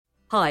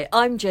Hi,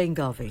 I'm Jane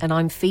Garvey. And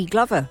I'm Fee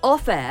Glover.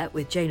 Off Air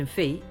with Jane and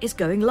Fee is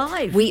going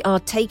live. We are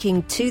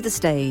taking to the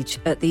stage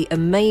at the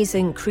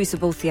amazing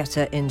Crucible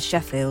Theatre in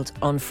Sheffield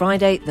on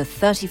Friday, the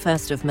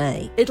 31st of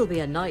May. It'll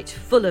be a night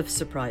full of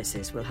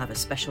surprises. We'll have a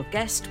special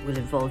guest, we'll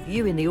involve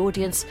you in the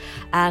audience,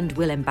 and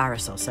we'll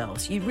embarrass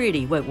ourselves. You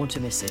really won't want to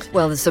miss it.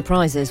 Well, the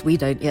surprise is we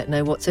don't yet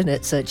know what's in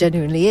it, so it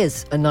genuinely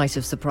is a night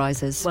of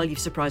surprises. Well, you've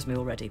surprised me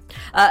already.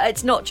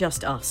 It's not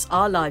just us.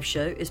 Our live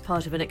show is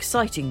part of an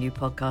exciting new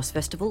podcast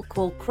festival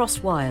called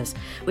Crosswires,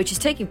 which is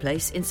taking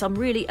place in some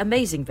really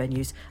amazing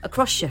venues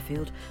across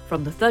Sheffield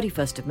from the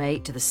 31st of May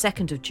to the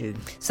 2nd of June.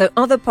 So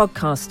other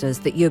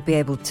podcasters that you'll be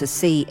able to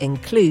see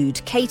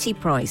include Katie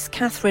Price,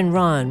 Catherine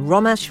Ryan,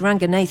 Romesh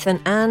Ranganathan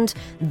and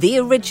the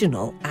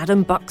original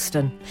Adam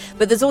Buxton.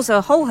 But there's also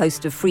a whole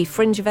host of free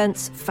fringe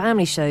events,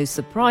 family shows,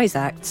 surprise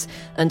acts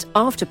and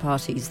after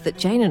parties that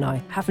Jane and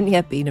I haven't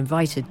yet been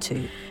invited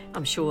to.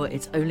 I'm sure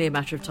it's only a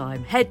matter of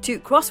time. Head to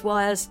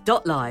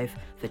crosswires.live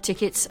for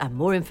tickets and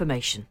more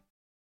information.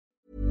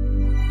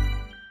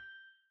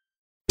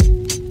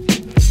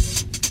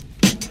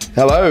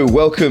 Hello,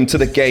 welcome to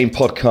the Game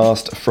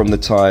Podcast from The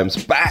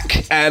Times.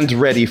 Back and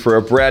ready for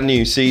a brand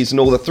new season.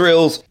 All the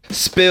thrills,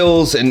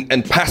 spills and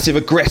passive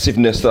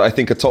aggressiveness that I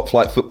think a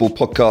top-flight football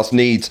podcast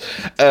needs.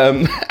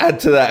 Add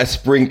to that a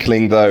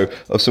sprinkling, though,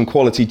 of some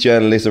quality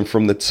journalism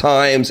from The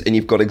Times, and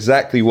you've got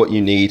exactly what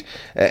you need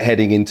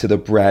heading into the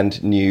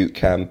brand new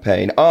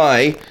campaign.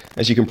 I,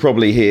 as you can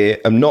probably hear,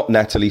 am not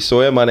Natalie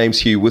Sawyer. My name's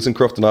Hugh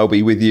Wizencroft, and I'll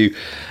be with you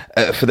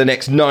for the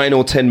next 9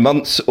 or 10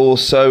 months or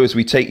so as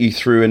we take you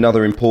through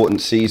another important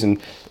season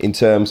in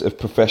terms of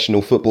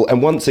professional football.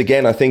 And once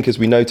again, I think as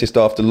we noticed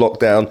after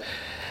lockdown,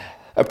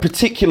 a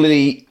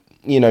particularly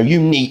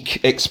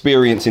unique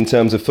experience in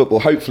terms of football.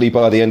 Hopefully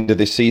by the end of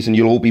this season,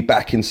 you'll all be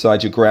back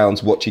inside your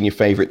grounds watching your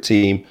favourite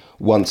team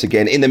once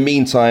again. In the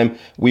meantime,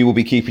 we will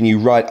be keeping you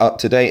right up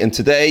to date. And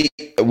today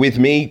with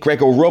me,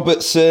 Gregor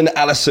Robertson,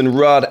 Alison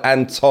Rudd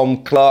and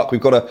Tom Clark. We've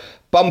got a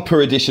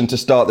bumper edition to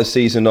start the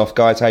season off.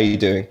 Guys, how are you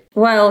doing?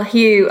 Well,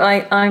 Hugh,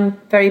 I'm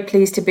very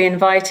pleased to be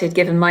invited,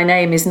 given my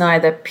name is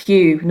neither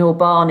Pew, nor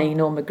Barney,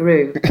 nor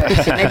McGrew.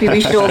 Maybe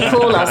we should all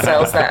call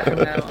ourselves that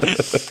from now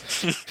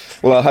on.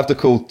 Well, I'll have to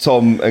call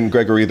Tom and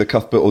Gregory the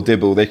Cuthbert or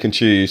Dibble. They can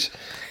choose.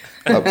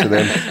 Up to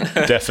them.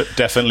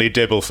 Definitely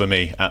Dibble for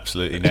me.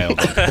 Absolutely nailed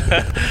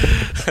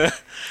it.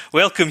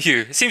 Welcome,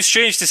 Hugh. It seems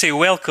strange to say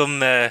welcome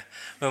when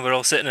we're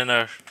all sitting in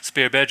our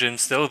spare bedrooms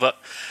still, but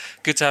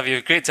good to have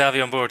you. Great to have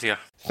you on board here.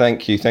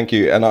 Thank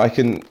you. And I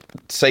can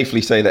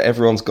safely say that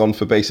everyone's gone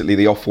for basically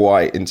the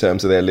off-white in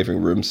terms of their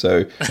living room,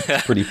 so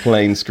pretty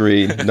plain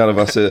screen. None of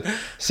us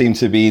seem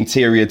to be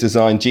interior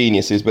design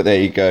geniuses, but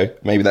there you go.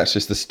 Maybe that's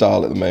just the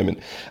style at the moment.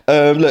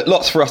 Look,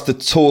 lots for us to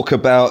talk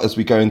about as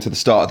we go into the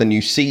start of the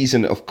new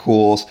season, of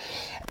course.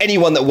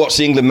 Anyone that watched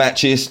the England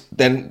matches,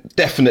 then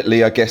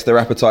definitely, I guess, their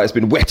appetite has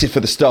been whetted for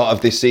the start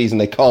of this season.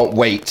 They can't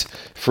wait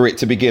for it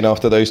to begin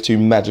after those two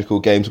magical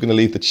games. We're going to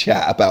leave the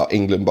chat about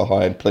England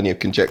behind. Plenty of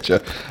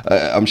conjecture,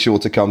 I'm sure,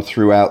 to come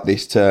throughout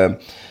this term.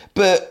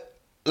 But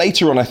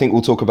later on, I think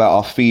we'll talk about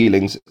our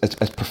feelings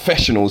as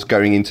professionals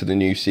going into the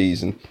new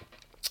season.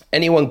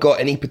 Anyone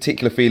got any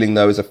particular feeling,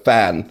 though, as a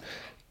fan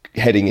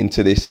heading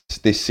into this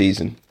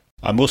season?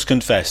 I must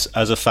confess,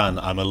 as a fan,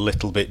 I'm a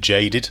little bit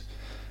jaded.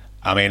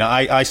 I mean,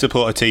 I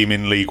support a team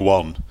in League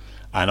One,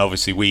 and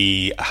obviously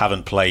we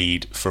haven't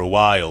played for a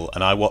while,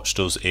 and I watched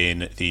us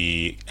in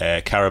the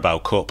Carabao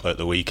Cup at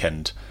the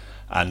weekend,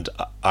 and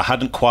I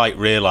hadn't quite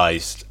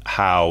realised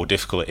how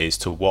difficult it is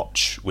to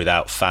watch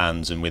without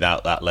fans and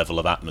without that level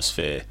of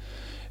atmosphere.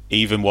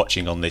 Even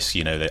watching on this,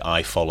 the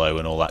iFollow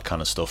and all that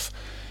kind of stuff,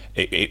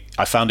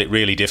 I found it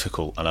really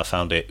difficult, and I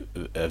found it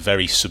a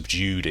very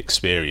subdued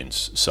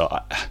experience. So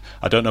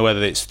I don't know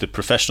whether it's the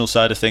professional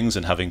side of things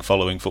and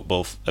following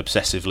football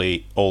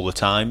obsessively all the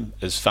time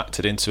has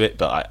factored into it,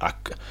 but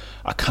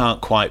I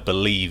can't quite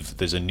believe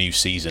there's a new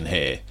season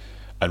here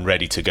and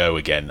ready to go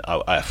again.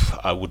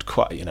 I would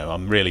quite,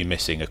 I'm really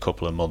missing a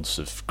couple of months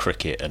of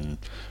cricket and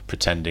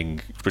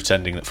pretending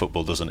that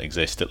football doesn't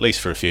exist, at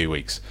least for a few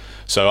weeks.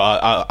 So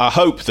I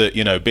hope that,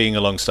 being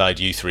alongside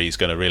you three is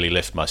going to really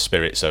lift my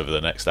spirits over the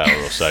next hour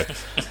or so.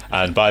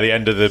 And by the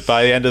end of the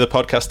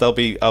podcast,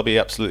 I'll be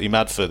absolutely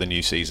mad for the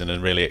new season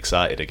and really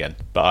excited again.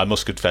 But I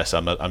must confess,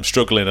 I'm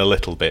struggling a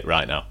little bit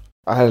right now.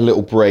 I had a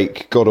little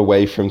break, got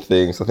away from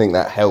things. I think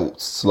that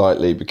helped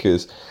slightly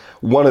because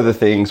one of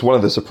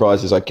the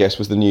surprises, I guess,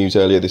 was the news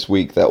earlier this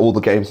week that all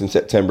the games in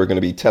September are going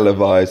to be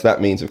televised.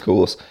 That means, of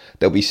course,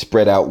 they'll be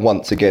spread out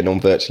once again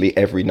on virtually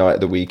every night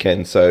of the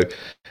weekend. So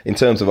in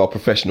terms of our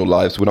professional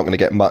lives, we're not going to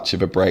get much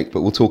of a break,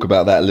 but we'll talk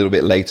about that a little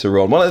bit later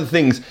on. One of the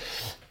things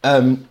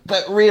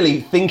that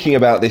really thinking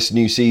about this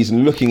new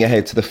season, looking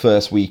ahead to the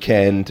first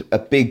weekend, a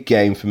big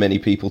game for many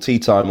people, tea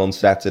time on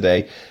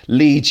Saturday,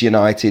 Leeds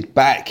United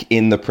back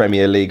in the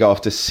Premier League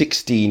after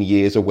 16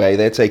 years away.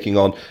 They're taking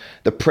on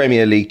the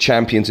Premier League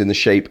champions in the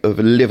shape of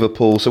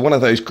Liverpool. So one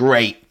of those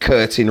great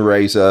curtain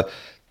raiser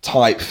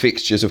type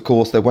fixtures. Of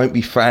course, there won't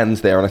be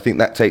fans there, and I think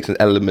that takes an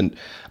element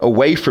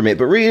away from it.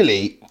 But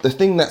really, the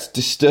thing that's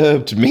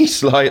disturbed me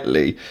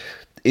slightly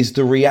is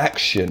the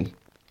reaction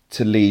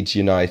to Leeds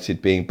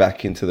United being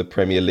back into the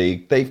Premier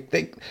League.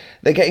 They're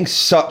getting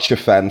such a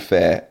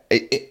fanfare.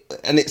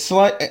 And it's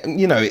like,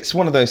 it's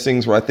one of those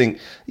things where I think,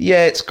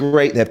 yeah, it's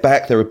great. They're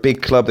back. They're a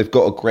big club. They've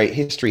got a great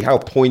history. How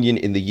poignant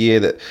in the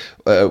year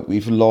that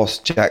we've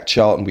lost Jack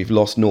Charlton. We've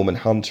lost Norman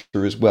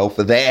Hunter as well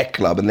for their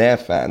club and their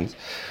fans.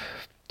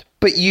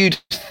 But you'd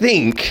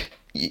think,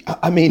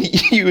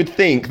 you would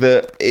think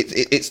that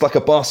it's like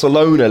a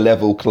Barcelona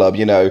level club,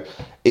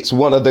 It's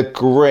one of the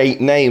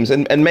great names.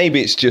 And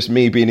maybe it's just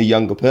me being a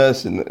younger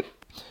person.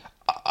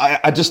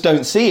 I just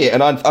don't see it.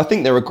 And I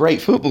think they're a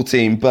great football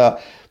team,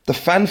 but the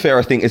fanfare,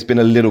 I think, has been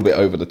a little bit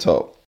over the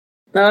top.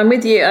 No, I'm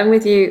with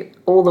you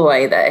all the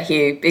way there,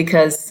 Hugh,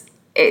 because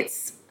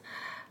it's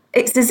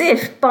as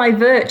if by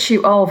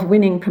virtue of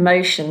winning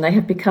promotion, they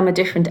have become a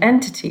different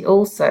entity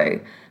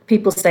also.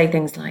 People say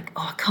things like,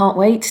 I can't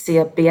wait to see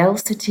a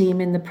Bielsa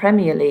team in the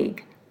Premier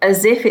League,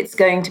 as if it's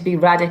going to be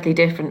radically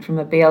different from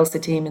a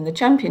Bielsa team in the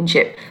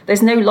Championship.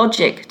 There's no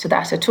logic to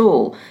that at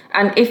all.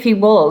 And if he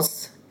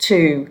was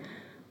to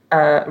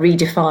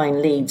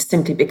redefine Leeds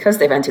simply because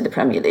they've entered the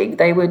Premier League,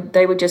 they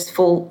would just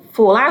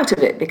fall out of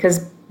it,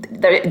 because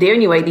the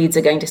only way Leeds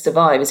are going to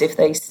survive is if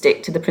they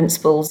stick to the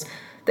principles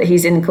that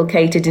he's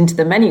inculcated into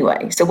them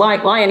anyway. So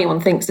why anyone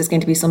thinks there's going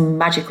to be some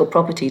magical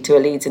property to a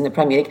Leeds in the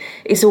Premier League?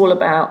 It's all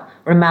about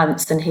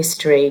romance and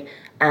history,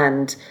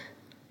 and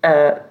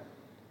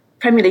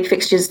Premier League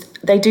fixtures,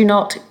 they do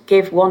not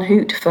give one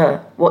hoot for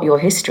what your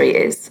history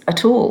is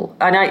at all.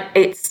 And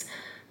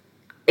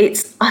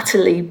it's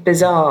utterly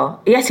bizarre.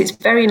 Yes, it's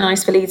very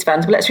nice for Leeds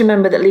fans, but let's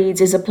remember that Leeds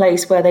is a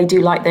place where they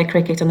do like their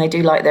cricket and they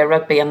do like their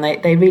rugby, and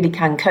they really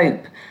can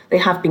cope. They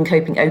have been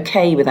coping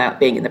okay without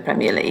being in the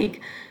Premier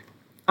League.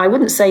 I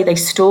wouldn't say they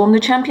stormed the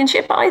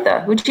Championship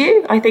either, would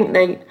you? I think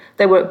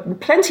there were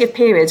plenty of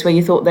periods where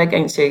you thought they're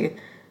going to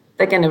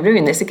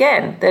ruin this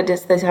again. They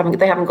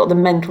haven't got the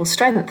mental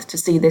strength to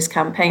see this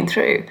campaign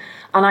through.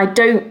 And I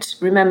don't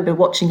remember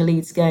watching a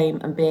Leeds game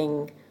and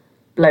being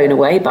blown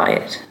away by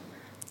it.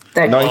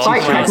 They're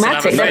quite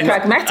pragmatic. They're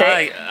pragmatic.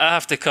 I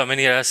have to come in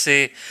here.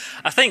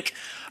 I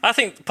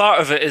think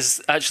part of it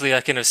is actually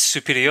a kind of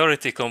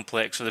superiority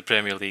complex for the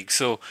Premier League.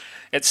 So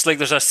it's like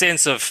there's a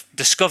sense of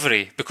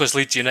discovery because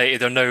Leeds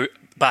United are now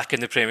back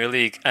in the Premier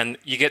League, and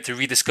you get to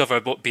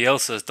rediscover what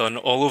Bielsa's done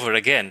all over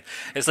again.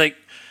 It's like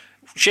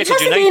Sheffield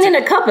United. He hasn't been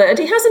in a cupboard.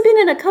 He hasn't been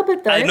in a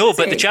cupboard, though. I know,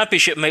 but the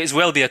Championship might as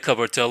well be a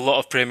cupboard to a lot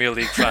of Premier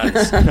League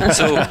fans.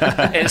 So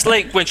it's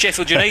like when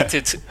Sheffield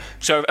United.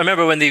 So I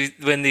remember when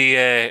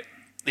they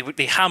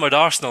hammered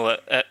Arsenal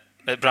at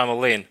Bramall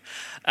Lane,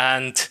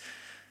 and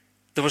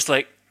there was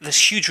like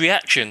this huge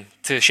reaction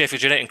to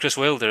Sheffield United and Chris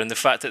Wilder and the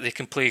fact that they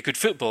can play good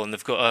football and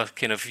they've got a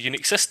kind of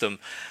unique system.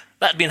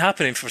 That had been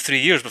happening for 3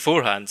 years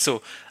beforehand.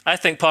 So I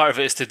think part of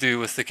it is to do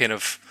with the kind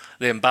of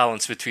the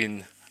imbalance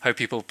between how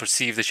people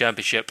perceive the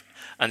Championship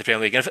and the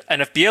Premier League.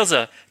 And if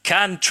Bielsa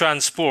can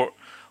transport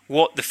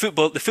what the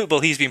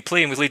football he's been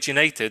playing with Leeds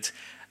United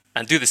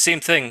and do the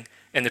same thing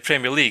in the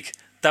Premier League,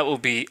 that will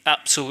be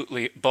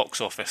absolutely box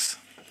office.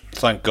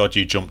 Thank God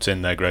you jumped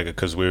in there, Gregor,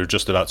 because we were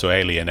just about to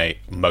alienate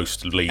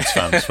most Leeds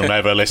fans from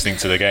ever listening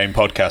to the Game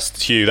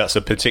podcast. Hugh, that's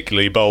a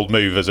particularly bold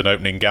move as an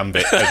opening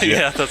gambit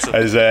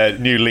as a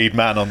new lead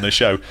man on the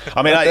show.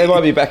 I mean, they might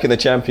be back in the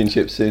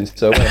Championship soon,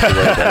 so I won't have to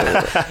worry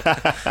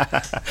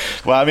about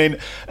it. Well, I mean,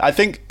 I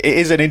think it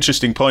is an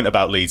interesting point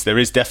about Leeds. There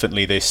is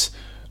definitely this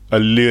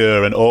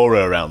allure and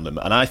aura around them,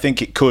 and I think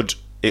it could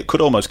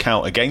almost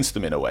count against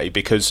them in a way,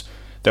 because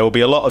there will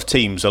be a lot of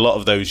teams, a lot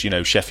of those,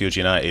 Sheffield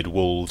United,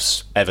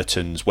 Wolves,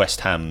 Evertons,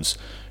 West Hams,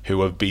 who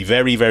will be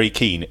very, very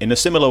keen, in a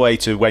similar way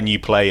to when you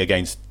play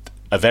against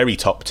a very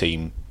top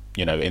team,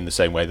 in the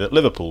same way that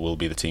Liverpool will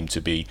be the team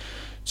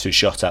to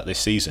shot at this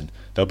season.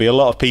 There'll be a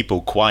lot of people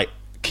quite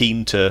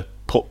keen to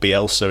put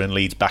Bielsa and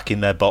Leeds back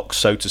in their box,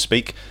 so to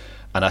speak,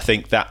 and I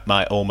think that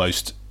might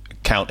almost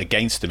count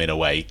against them in a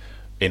way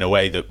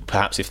that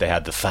perhaps if they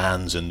had the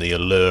fans and the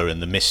allure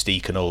and the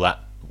mystique and all that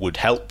would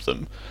help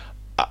them.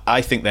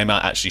 I think they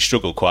might actually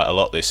struggle quite a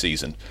lot this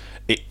season.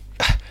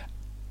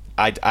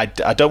 I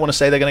don't want to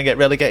say they're going to get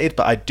relegated,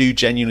 but I do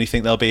genuinely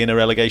think they'll be in a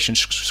relegation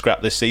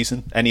scrap this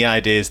season. Any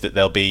ideas that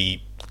they'll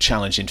be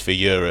challenging for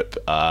Europe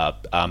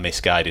are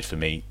misguided for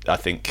me. I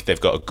think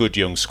they've got a good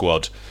young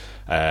squad,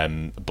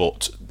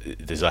 but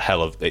it's a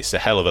hell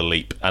of a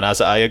leap. And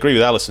as I agree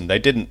with Alison, they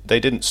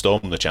didn't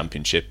storm the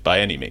Championship by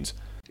any means.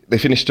 They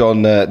finished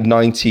on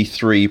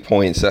 93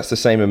 points. That's the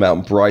same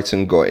amount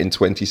Brighton got in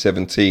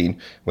 2017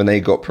 when they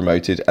got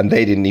promoted, and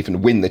they didn't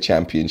even win the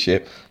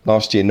Championship.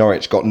 Last year,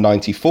 Norwich got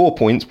 94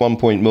 points, 1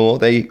 point more.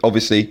 They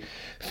obviously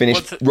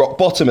finished rock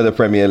bottom of the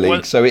Premier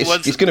League, so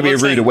it's going to be a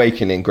rude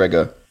awakening,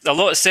 Gregor. A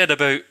lot is said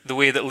about the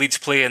way that Leeds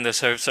play in this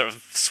sort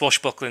of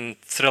swashbuckling,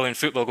 thrilling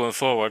football going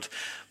forward,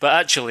 but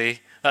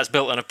actually that's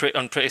built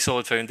on pretty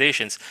solid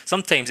foundations.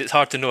 Sometimes it's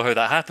hard to know how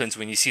that happens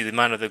when you see the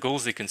manner of the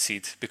goals they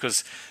concede,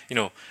 because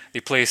they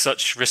play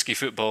such risky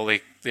football.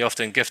 They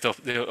often gift up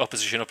the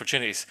opposition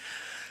opportunities.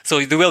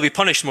 So they will be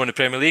punished more in the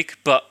Premier League,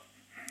 but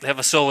have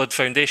a solid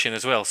foundation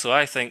as well. So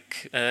I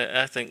think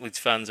Leeds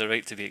fans are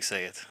right to be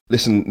excited.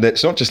 Listen,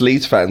 it's not just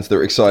Leeds fans that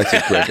are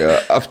excited,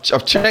 Gregor. I've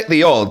checked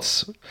the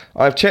odds.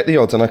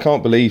 And I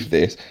can't believe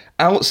this.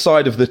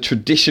 Outside of the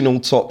traditional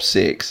top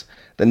six,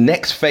 the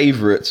next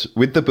favourites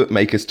with the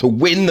bookmakers to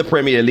win the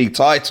Premier League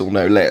title,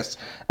 no less,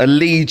 are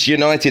Leeds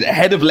United,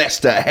 ahead of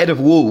Leicester, ahead of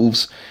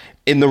Wolves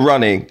in the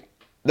running.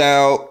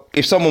 Now,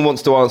 if someone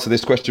wants to answer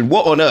this question,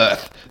 what on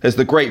earth has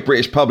the great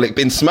British public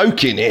been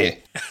smoking here?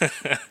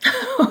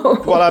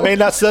 Well, I mean,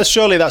 that's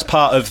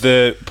part of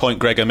the point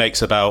Gregor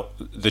makes about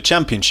the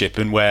Championship,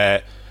 and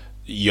where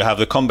you have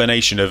the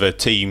combination of a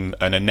team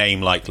and a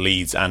name like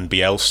Leeds and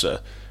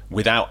Bielsa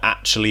without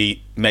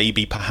actually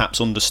maybe perhaps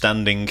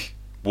understanding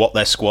what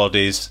their squad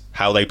is,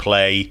 how they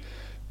play,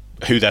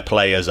 who their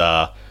players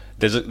are.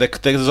 There's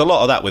a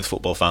lot of that with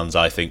football fans,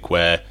 I think,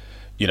 where,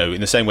 you know,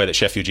 in the same way that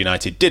Sheffield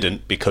United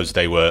didn't, because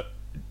they were,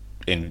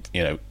 in,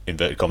 you know,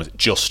 inverted commas,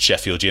 just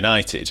Sheffield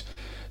United.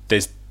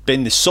 There's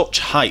been such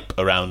hype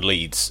around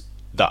Leeds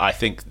that I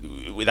think,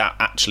 without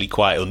actually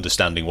quite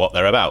understanding what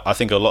they're about, I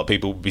think a lot of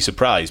people would be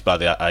surprised by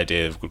the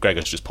idea of,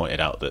 Gregor's just pointed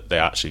out, that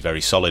they're actually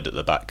very solid at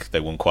the back. They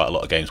won quite a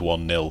lot of games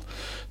 1-0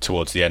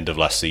 towards the end of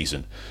last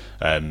season.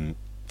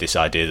 This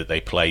idea that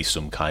they play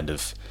some kind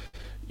of,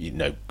 you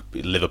know,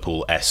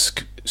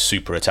 Liverpool-esque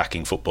super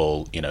attacking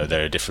football, you know,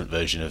 they're a different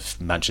version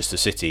of Manchester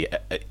City,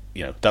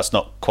 you know, that's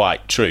not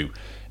quite true.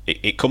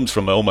 It comes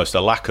from almost a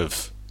lack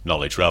of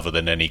knowledge rather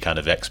than any kind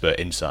of expert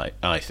insight,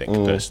 I think,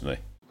 personally.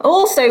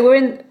 Also,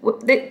 we're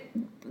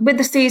with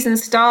the season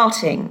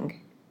starting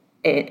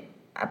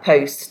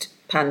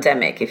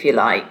post-pandemic, if you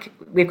like,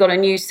 we've got a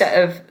new set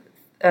of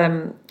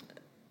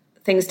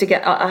things to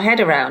get our head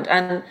around.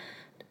 And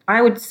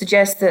I would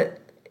suggest that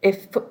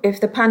if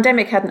the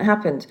pandemic hadn't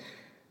happened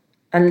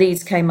and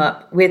Leeds came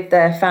up with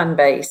their fan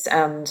base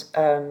and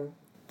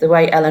the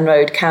way Ellen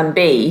Road can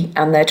be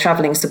and their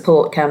travelling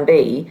support can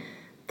be,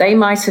 they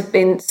might have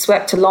been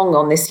swept along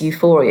on this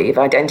euphoria you've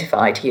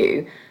identified,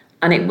 Hugh,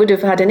 and it would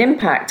have had an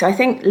impact. I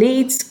think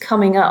Leeds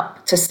coming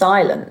up to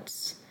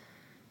silence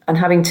and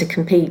having to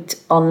compete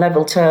on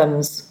level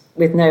terms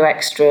with no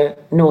extra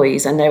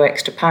noise and no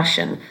extra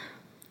passion,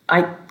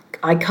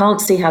 I can't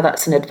see how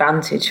that's an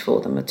advantage for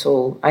them at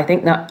all. I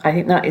think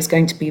that is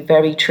going to be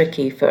very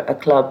tricky for a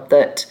club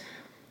that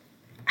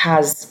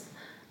has,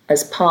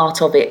 as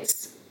part of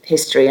its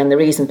history, and the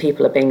reason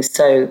people are being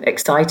so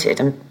excited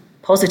and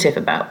positive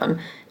about them,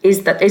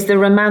 is the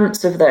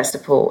romance of their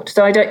support.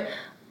 So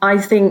I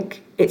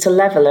think it's a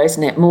leveler,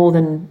 isn't it? More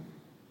than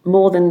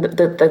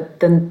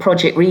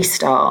Project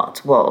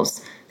Restart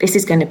was. This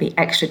is going to be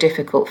extra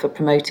difficult for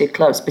promoted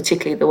clubs,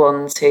 particularly the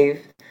ones who've,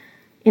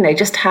 you know,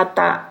 just had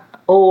that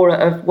aura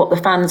of what the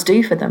fans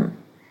do for them.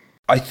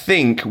 I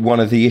think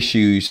one of the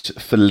issues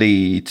for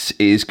Leeds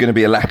is going to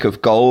be a lack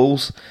of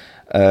goals.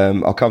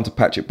 I'll come to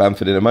Patrick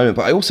Bamford in a moment,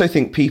 but I also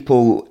think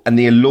people, and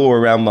the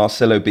allure around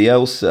Marcelo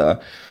Bielsa,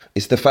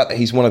 is the fact that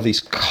he's one of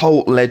these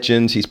cult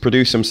legends. He's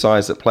produced some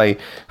sides that play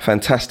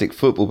fantastic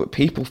football, but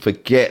people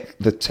forget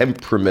the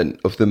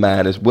temperament of the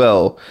man as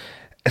well,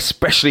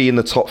 especially in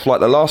the top flight.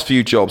 The last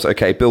few jobs,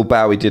 okay, Bill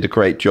Bowie did a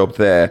great job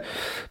there,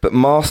 but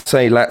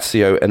Marseille,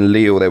 Lazio and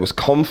Lille, there was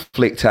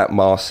conflict at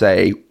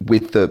Marseille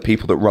with the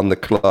people that run the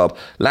club.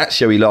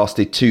 Lazio, he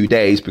lasted 2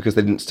 days because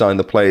they didn't sign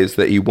the players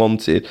that he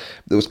wanted.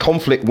 There was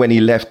conflict when he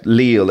left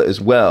Lille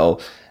as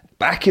well.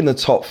 Back in the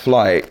top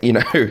flight, you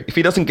know, if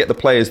he doesn't get the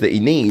players that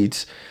he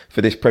needs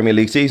for this Premier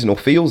League season, or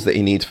feels that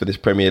he needs for this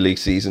Premier League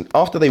season,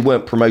 after they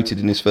weren't promoted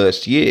in his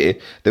first year,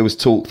 there was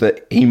talk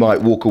that he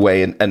might walk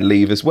away and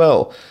leave as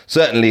well.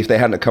 Certainly, if they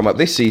hadn't come up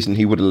this season,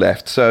 he would have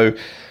left. So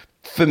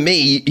for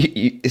me,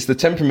 it's the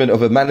temperament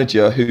of a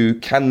manager who,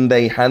 can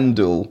they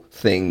handle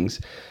things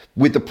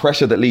with the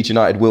pressure that Leeds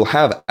United will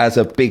have as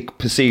a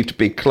perceived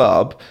big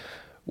club,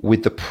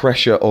 with the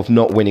pressure of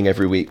not winning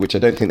every week, which I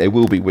don't think they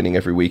will be winning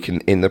every week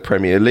in the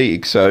Premier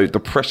League. So the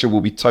pressure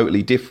will be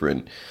totally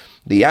different.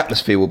 The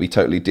atmosphere will be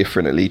totally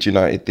different at Leeds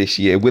United this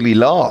year. Will he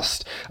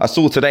last? I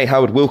saw today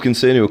Howard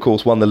Wilkinson, who of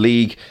course won the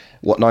league,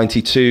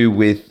 92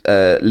 with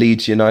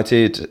Leeds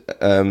United,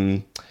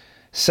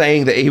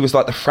 saying that he was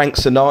like the Frank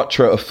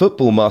Sinatra of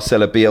football,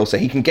 Marcelo Bielsa.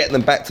 He can get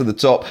them back to the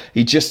top.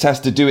 He just has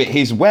to do it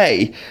his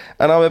way.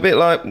 And I'm a bit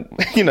like,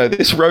 you know,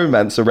 this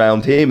romance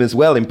around him as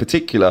well in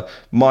particular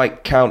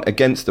might count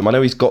against him. I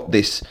know he's got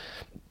this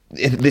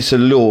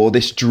allure,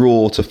 this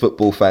draw to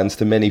football fans,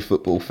 to many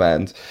football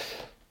fans.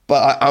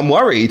 But I'm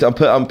worried.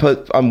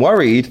 I'm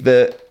worried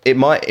that it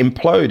might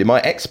implode. It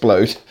might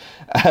explode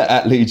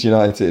at Leeds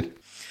United.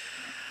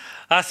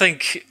 I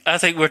think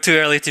we're too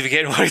early to be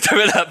getting worried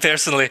about that.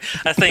 Personally,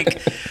 I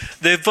think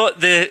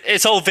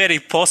it's all very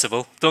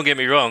possible. Don't get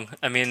me wrong.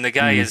 I mean, the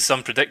guy is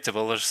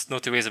unpredictable. There's no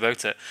two ways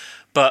about it.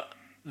 But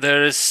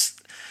there's.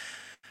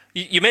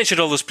 You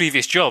mentioned all those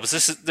previous jobs.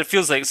 There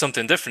feels like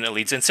something different at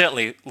Leeds, and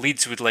certainly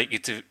Leeds would like you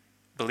to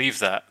believe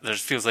that. There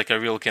feels like a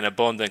real kind of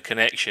bond and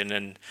connection,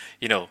 and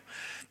you know.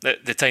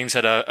 The Times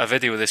had a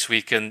video this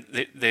week, and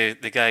the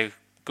guy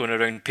going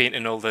around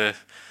painting all the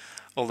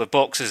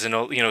boxes and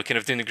all, you know, kind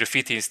of doing the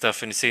graffiti and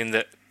stuff, and saying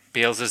that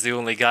Bielsa's the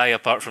only guy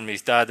apart from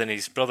his dad and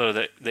his brother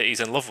that he's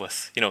in love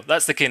with.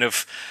 That's the kind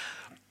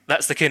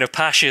of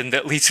passion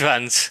that Leeds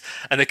fans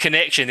and the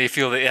connection they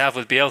feel that they have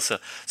with Bielsa.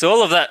 So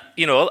all of that,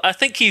 I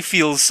think he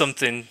feels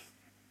something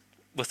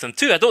with them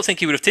too. I don't think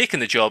he would have taken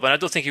the job, and I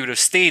don't think he would have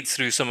stayed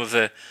through some of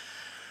the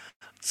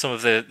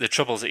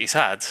troubles that he's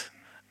had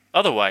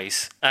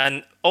otherwise.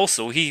 And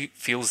also, he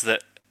feels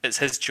that it's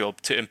his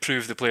job to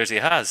improve the players he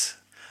has,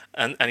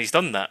 and he's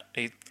done that.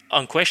 He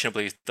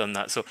unquestionably has done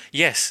that. So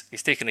yes,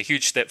 he's taken a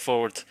huge step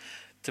forward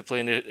to play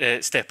in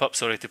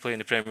to play in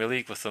the Premier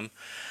League with them.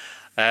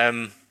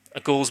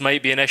 Goals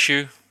might be an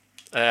issue.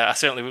 I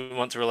certainly wouldn't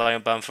want to rely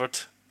on Bamford,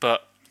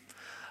 but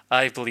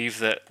I believe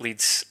that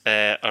Leeds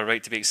are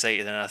right to be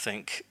excited, and I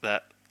think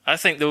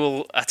they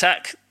will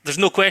attack. There's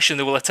no question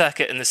they will attack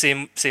it in the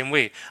same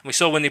way. And we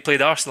saw when they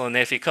played Arsenal in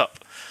the FA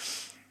Cup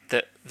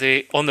that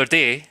they, on their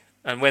day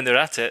and when they're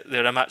at it,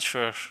 they're a match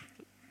for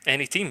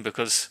any team,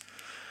 because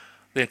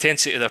the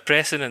intensity of their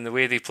pressing and the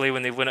way they play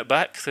when they win it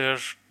back, they're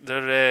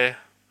good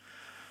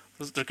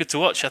to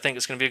watch. I think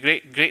it's going to be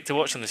great to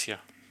watch them this year.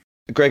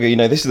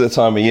 Gregor, this is the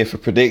time of year for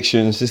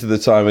predictions. This is the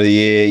time of the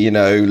year,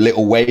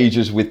 little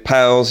wagers with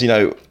pals.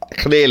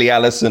 Clearly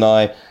Alice and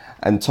I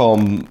and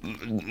Tom,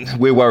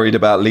 we're worried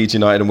about Leeds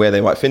United and where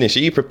they might finish.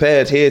 Are you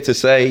prepared here to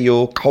say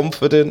you're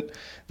confident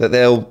that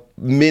they'll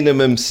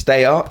minimum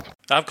stay up?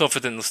 I'm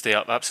confident they'll stay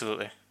up,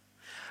 absolutely.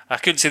 I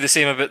couldn't say the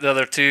same about the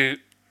other two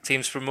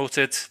teams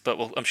promoted, but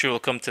I'm sure we'll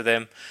come to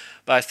them.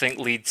 But I think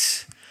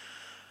Leeds,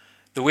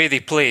 the way they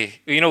play,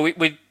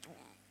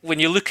 when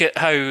you look at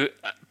how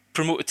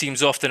promoted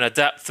teams often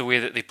adapt the way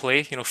that they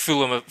play,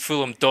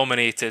 Fulham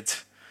dominated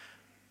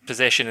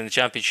possession in the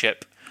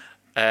Championship.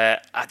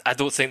 I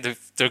don't think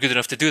they're good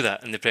enough to do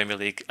that in the Premier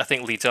League. I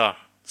think Leeds are.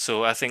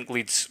 So I think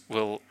Leeds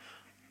will,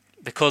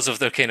 because of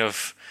their kind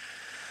of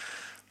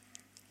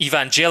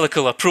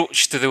evangelical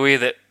approach to the way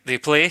that they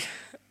play,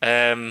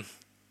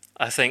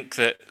 I think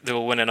that they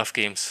will win enough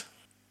games.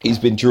 He's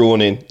been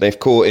drawn in. They've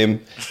caught him.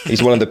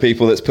 He's one of the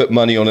people that's put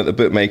money on at the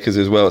bookmakers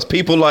as well. It's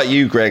people like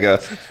you, Gregor,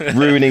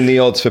 ruining the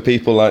odds for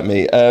people like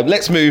me.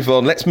 Let's move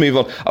on.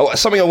 Oh,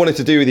 something I wanted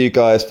to do with you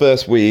guys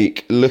first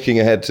week, looking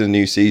ahead to the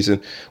new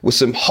season, was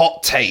some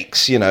hot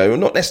takes,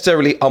 not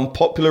necessarily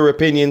unpopular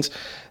opinions,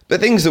 but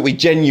things that we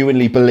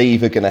genuinely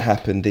believe are going to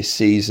happen this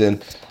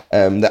season,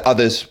 that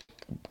others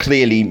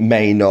clearly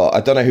may not. I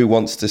don't know who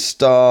wants to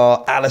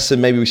start. Alison,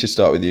 maybe we should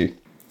start with you.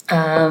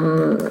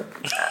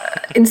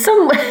 In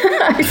some way,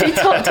 I see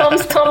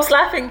Tom's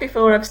laughing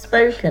before I've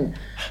spoken,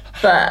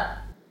 but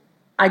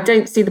I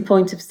don't see the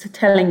point of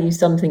telling you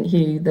something,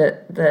 Hugh,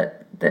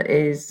 that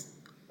is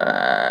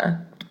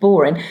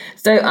boring.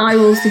 So I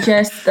will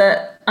suggest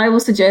that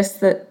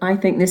I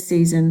think this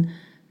season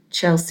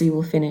Chelsea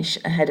will finish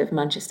ahead of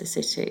Manchester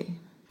City.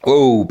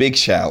 Oh, big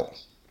shout,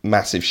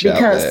 massive shout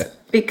there.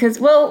 Because,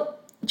 well,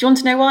 do you want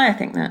to know why I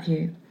think that,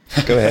 Hugh?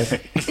 Go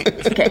ahead.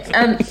 Okay.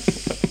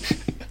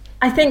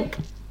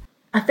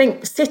 I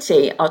think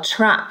City are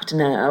trapped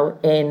now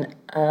in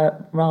a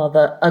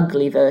rather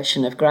ugly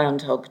version of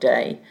Groundhog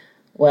Day,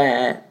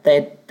 where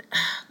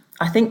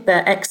I think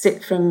their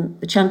exit from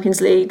the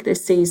Champions League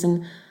this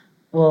season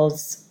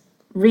was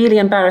really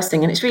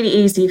embarrassing, and it's really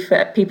easy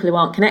for people who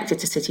aren't connected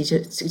to City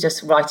to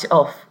just write it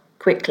off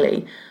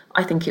quickly.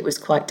 I think it was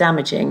quite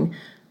damaging.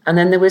 And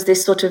then there was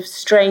this sort of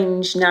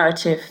strange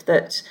narrative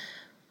that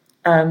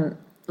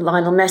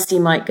Lionel Messi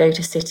might go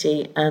to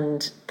City,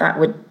 and that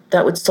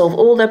would solve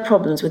all their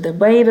problems with the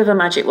wave of a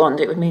magic wand.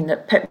 It would mean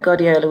that Pep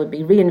Guardiola would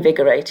be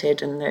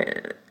reinvigorated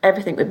and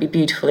everything would be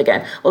beautiful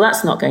again. Well,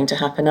 that's not going to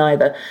happen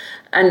either.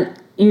 And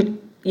if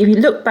you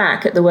look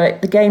back at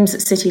the games that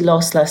City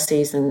lost last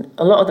season,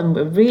 a lot of them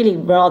were really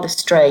rather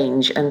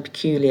strange and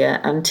peculiar,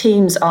 and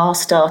teams are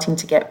starting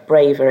to get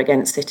braver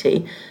against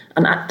City,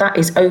 and that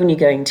is only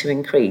going to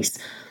increase.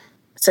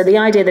 So the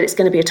idea that it's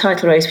going to be a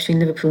title race between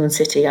Liverpool and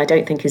City, I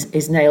don't think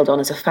is nailed on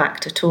as a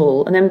fact at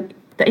all. And then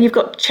you've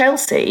got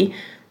Chelsea,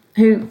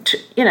 who,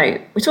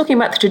 we're talking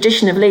about the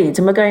tradition of Leeds,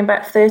 and we're going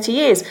back 30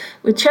 years.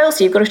 With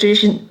Chelsea, you've got a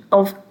tradition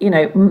of,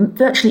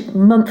 virtually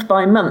month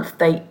by month,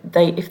 they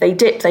if they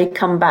dip, they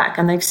come back,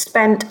 and they've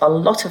spent a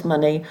lot of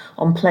money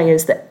on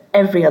players that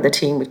every other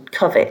team would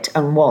covet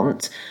and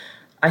want.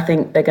 I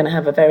think they're going to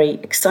have a very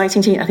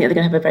exciting team. I think they're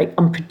going to have a very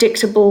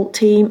unpredictable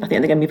team. I think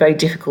they're going to be very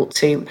difficult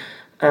to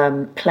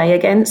play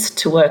against,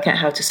 to work out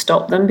how to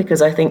stop them,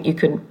 because I think you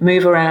can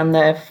move around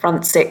their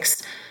front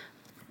six,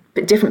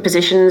 different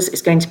positions.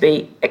 It's going to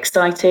be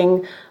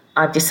exciting.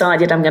 I've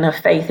decided I'm going to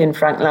have faith in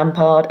Frank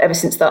Lampard ever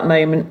since that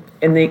moment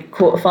in the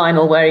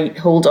quarter-final where he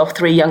hauled off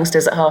 3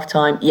 youngsters at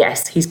half-time.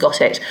 Yes, he's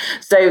got it.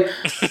 So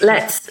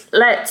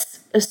let's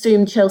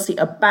assume Chelsea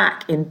are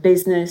back in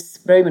business.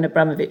 Roman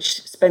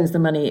Abramovich spends the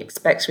money,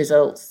 expects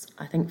results.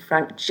 I think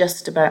Frank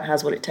just about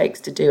has what it takes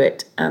to do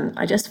it. And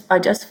I just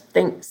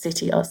think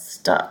City are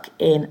stuck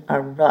in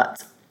a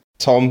rut.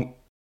 Tom?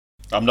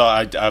 I'm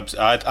not.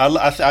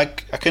 I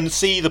can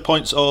see the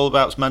points all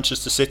about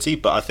Manchester City,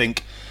 but I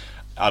think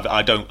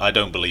I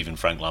don't believe in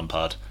Frank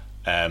Lampard,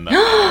 and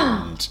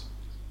I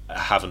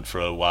haven't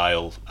for a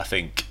while. I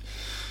think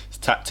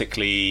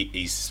tactically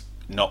he's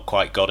not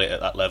quite got it at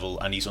that level,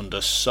 and he's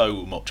under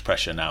so much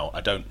pressure now.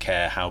 I don't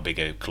care how big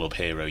a club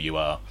hero you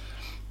are.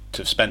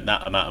 To have spent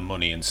that amount of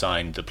money and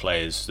signed the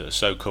players that are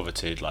so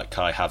coveted, like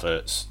Kai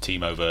Havertz,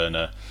 Timo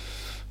Werner,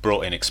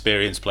 brought in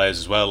experienced players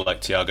as well,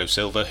 like Thiago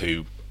Silva,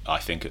 who I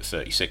think at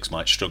 36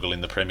 might struggle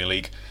in the Premier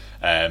League.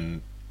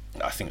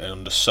 I think they're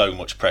under so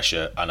much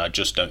pressure, and I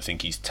just don't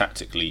think he's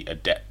tactically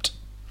adept.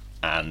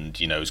 And,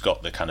 you know, he's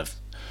got the kind of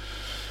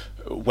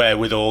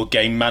wherewithal,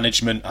 game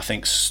management. I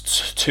think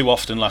too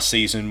often last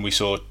season we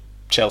saw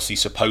Chelsea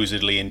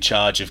supposedly in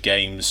charge of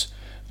games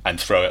and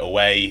throw it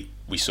away.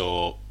 We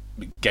saw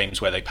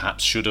games where they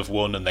perhaps should have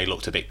won and they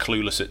looked a bit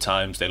clueless at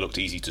times. They looked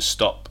easy to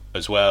stop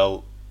as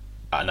well,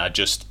 and I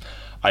just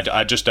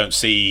don't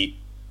see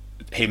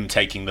him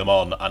taking them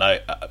on.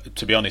 And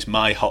to be honest,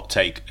 my hot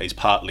take is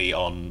partly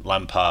on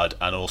Lampard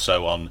and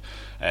also on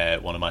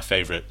one of my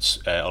favourites,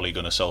 Ole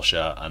Gunnar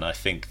Solskjaer. And I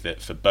think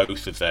that for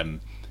both of them,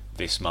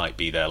 this might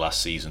be their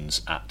last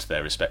seasons at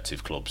their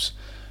respective clubs,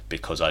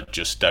 because I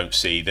just don't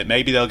see that.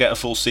 Maybe they'll get a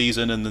full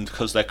season, and then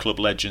because they're club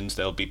legends,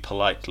 they'll be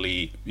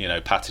politely, you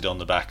know, patted on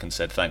the back and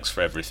said thanks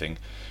for everything.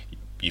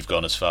 You've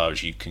gone as far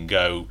as you can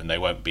go, and they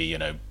won't be, you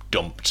know,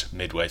 dumped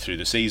midway through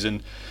the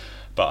season.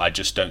 But I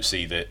just don't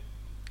see that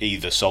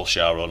either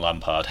Solskjaer or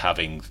Lampard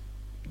having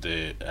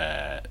the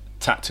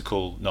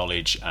tactical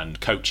knowledge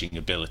and coaching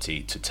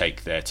ability to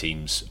take their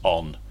teams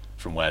on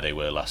from where they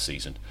were last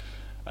season.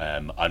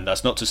 And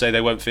that's not to say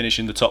they won't finish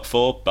in the top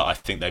four, but I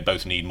think they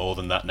both need more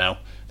than that now.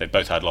 They've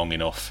both had long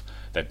enough.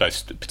 They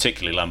both,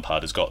 particularly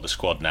Lampard, has got the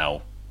squad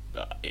now.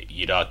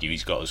 You'd argue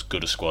he's got as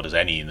good a squad as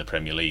any in the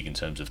Premier League in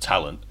terms of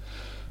talent.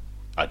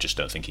 I just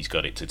don't think he's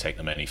got it to take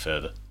them any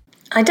further.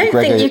 I don't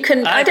think you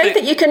can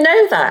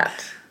know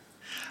that.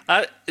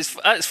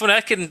 It's funny.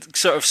 I can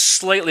sort of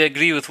slightly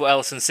agree with what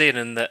Alison's saying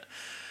in that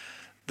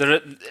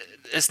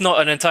it's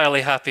not an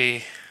entirely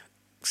happy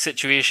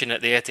situation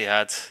at the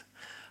Etihad,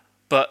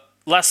 but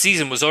last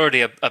season was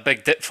already a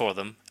big dip for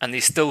them, and they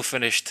still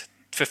finished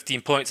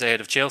 15 points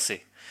ahead of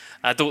Chelsea.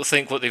 I don't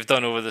think what they've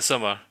done over the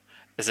summer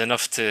is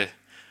enough to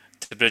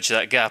bridge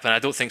that gap, and I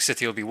don't think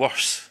City will be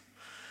worse.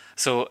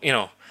 So, you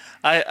know,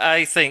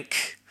 I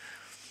think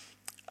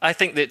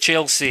that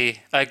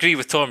Chelsea, I agree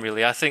with Tom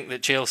really, I think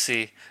that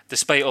Chelsea,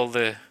 despite all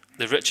the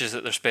riches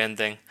that they're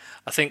spending,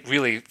 I think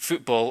really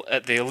football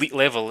at the elite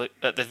level,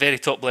 at the very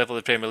top level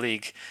of the Premier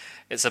League,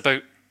 it's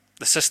about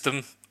the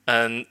system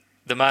and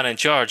the man in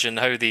charge and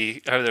how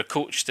they're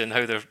coached and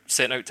how they're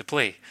sent out to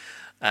play.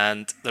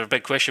 And there are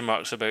big question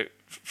marks about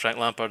Frank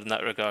Lampard in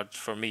that regard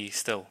for me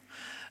still.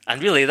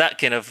 And really that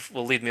kind of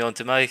will lead me on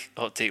to my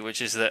hot take,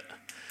 which is that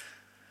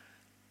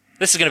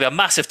this is going to be a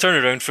massive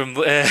turnaround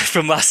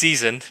from last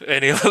season.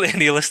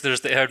 Any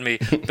listeners that heard me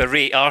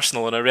berate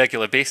Arsenal on a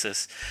regular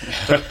basis,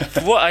 but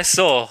from what I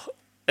saw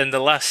in the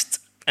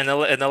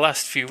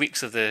last few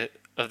weeks of the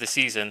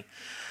season,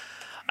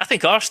 I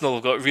think Arsenal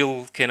have got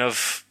real kind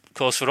of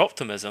cause for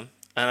optimism,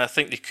 and I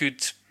think they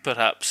could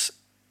perhaps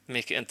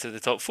make it into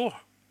the top four.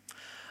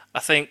 I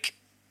think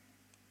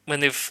when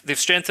they've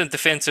strengthened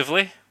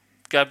defensively,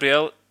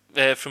 Gabriel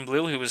from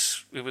Lille, who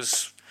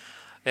was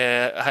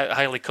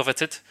highly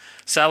coveted.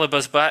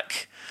 Saliba's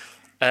back.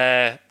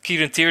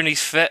 Kieran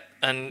Tierney's fit,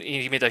 and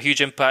he made a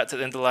huge impact at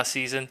the end of last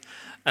season.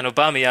 And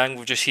Aubameyang,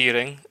 we're just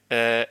hearing,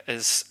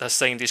 has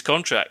signed his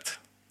contract.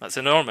 That's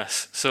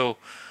enormous. So,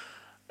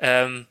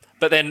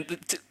 but then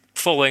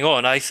following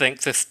on, I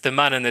think the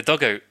man in the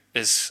dugout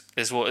is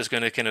what is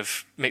going to kind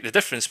of make the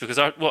difference, because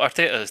what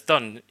Arteta has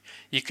done,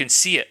 you can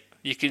see it.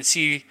 You can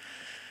see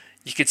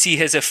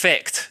his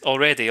effect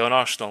already on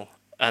Arsenal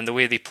and the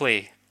way they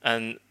play,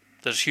 and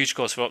there's huge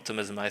cause for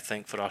optimism, I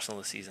think, for Arsenal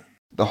this season.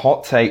 The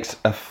hot takes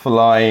are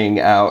flying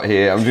out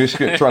here. I'm just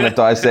trying to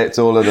dissect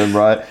all of them,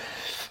 right?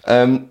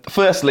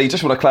 Firstly,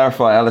 just want to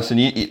clarify, Alison,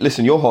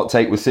 listen, your hot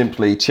take was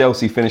simply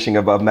Chelsea finishing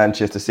above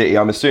Manchester City.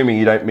 I'm assuming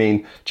you don't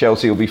mean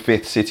Chelsea will be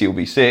 5th, City will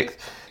be 6th.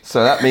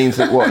 So that means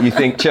that what, you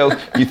think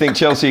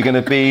Chelsea are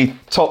going to be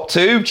top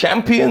 2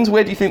 champions?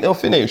 Where do you think they'll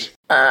finish?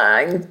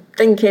 I'm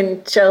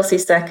thinking Chelsea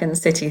 2nd,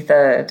 City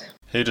 3rd.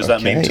 Who does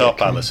that mean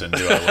top, Alison?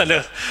 Do I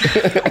wonder?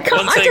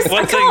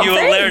 One thing you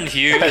will learn,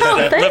 Hugh, is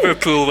that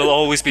Liverpool will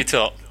always be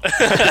top.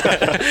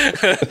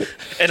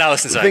 In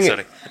Alison's eyes,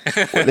 sorry.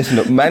 Well, listen,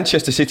 look,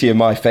 Manchester City are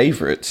my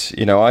favourites.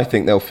 You know, I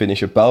think they'll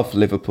finish above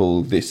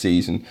Liverpool this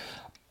season.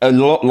 A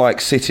lot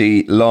like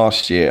City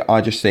last year,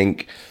 I just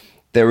think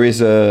there is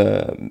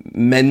a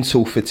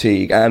mental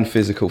fatigue and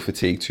physical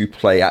fatigue to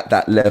play at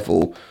that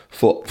level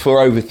for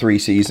over 3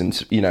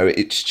 seasons. You know,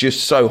 it's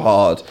just so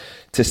hard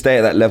to stay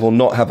at that level,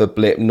 not have a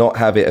blip, not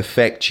have it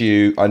affect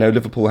you. I know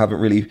Liverpool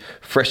haven't really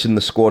freshened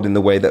the squad in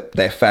the way that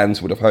their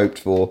fans would have hoped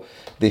for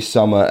this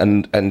summer,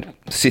 and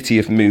City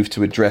have moved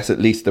to address at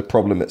least the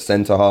problem at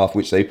centre-half,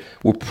 which they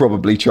will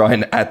probably try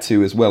and add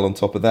to as well on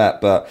top of that.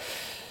 But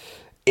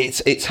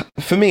it's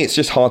for me, it's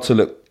just hard to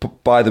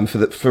look by them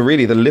for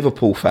really the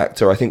Liverpool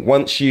factor. I think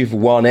once you've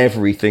won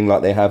everything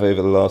like they have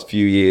over the last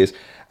few years,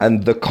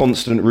 and the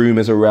constant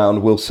rumours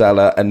around Will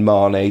Salah and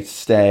Mane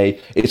stay,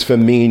 it's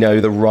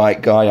Firmino the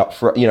right guy up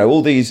front. You know,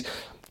 all these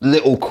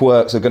little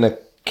quirks are going to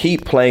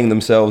keep playing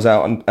themselves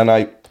out, and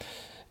I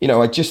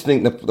just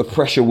think the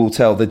pressure will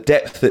tell. The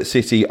depth at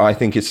City, I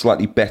think, is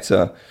slightly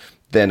better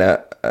than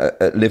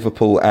at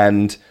Liverpool,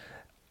 and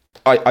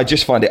I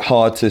just find it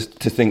hard to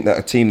think that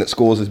a team that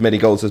scores as many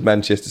goals as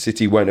Manchester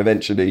City won't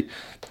eventually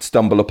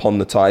stumble upon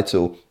the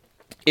title.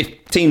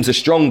 If teams are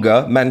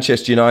stronger,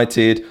 Manchester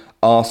United,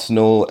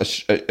 Arsenal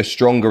are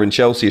stronger, and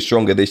Chelsea is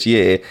stronger this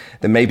year,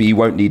 then maybe you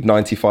won't need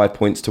 95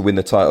 points to win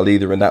the title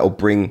either, and that will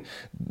bring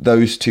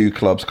those two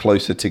clubs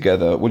closer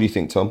together. What do you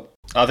think, Tom?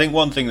 I think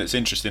one thing that's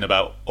interesting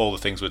about all the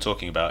things we're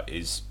talking about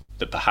is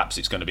that perhaps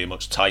it's going to be a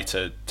much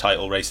tighter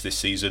title race this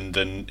season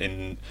than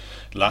in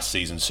last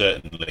season,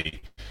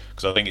 certainly.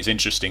 Because I think it's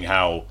interesting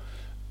how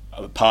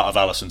part of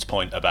Alisson's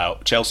point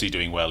about Chelsea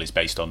doing well is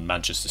based on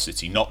Manchester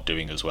City not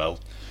doing as well.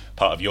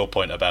 Part of your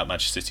point about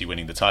Manchester City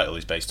winning the title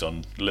is based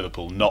on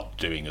Liverpool not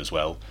doing as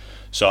well.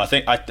 So I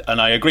think,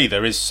 I agree,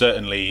 there is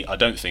certainly, I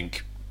don't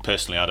think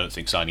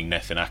signing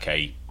Nathan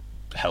Ake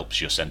helps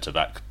your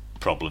centre-back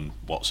problem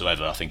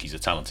whatsoever. I think he's a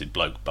talented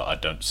bloke, but I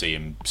don't see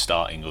him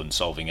starting and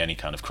solving any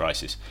kind of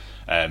crisis.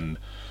 I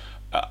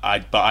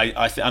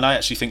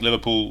actually think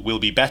Liverpool will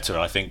be better.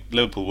 I think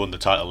Liverpool won the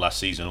title last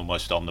season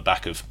almost on the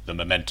back of the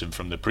momentum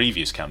from the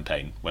previous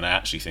campaign, when I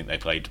actually think they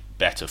played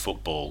better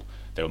football.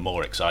 They were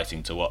more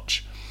exciting to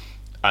watch.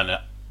 And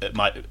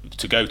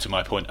to go to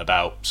my point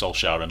about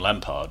Solskjaer and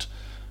Lampard,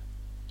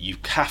 you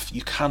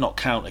cannot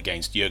count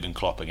against Jurgen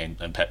Klopp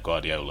and Pep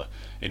Guardiola.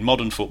 In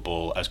modern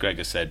football, as Greg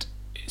has said,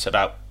 it's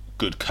about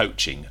good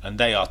coaching, and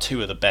they are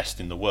two of the best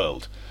in the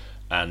world.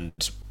 And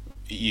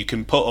you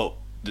can put up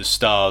the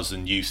stars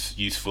and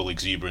youthful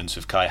exuberance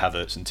of Kai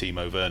Havertz and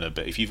Timo Werner,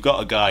 but if you've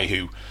got a guy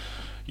who,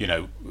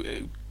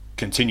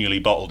 continually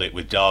bottled it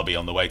with Derby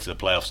on the way to the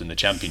playoffs in the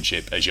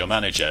Championship as your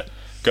manager,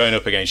 going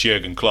up against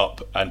Jurgen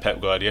Klopp and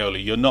Pep Guardiola,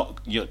 you're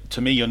not going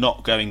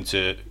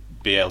to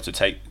be able to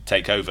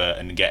take over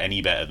and get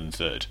any better than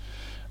third.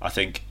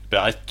 But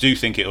I do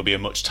think it'll be a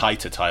much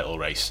tighter title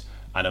race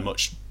and a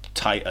much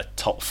tighter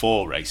top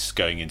four race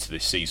going into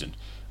this season.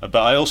 But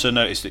I also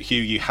noticed that,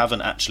 Hugh, you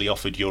haven't actually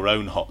offered your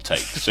own hot take,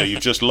 so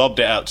you've just lobbed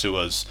it out to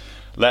us.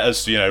 Let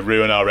us,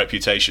 ruin our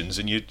reputations,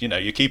 and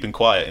you're keeping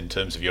quiet in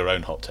terms of your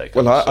own hot take.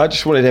 Well, I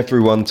just wanted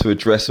everyone to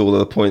address all of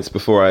the points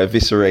before I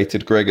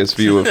eviscerated Gregor's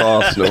view of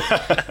Arsenal,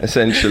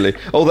 essentially.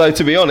 Although,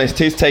 to be honest,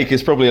 his take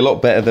is probably a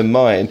lot better than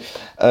mine.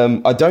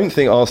 I don't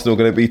think Arsenal are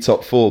going to be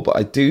top four, but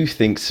I do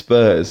think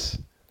Spurs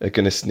are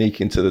going to sneak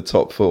into the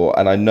top four,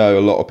 and I know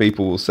a lot of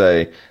people will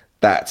say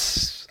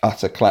that's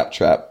utter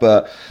claptrap,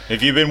 but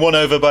have you been won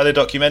over by the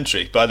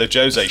documentary, by the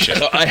Jose show?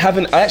 I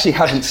actually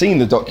haven't seen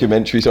the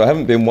documentary, so I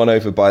haven't been won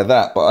over by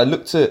that, but I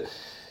looked at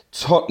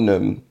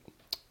Tottenham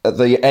at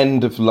the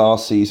end of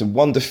last season,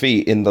 1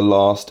 defeat in the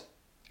last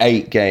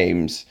 8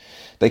 games.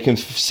 They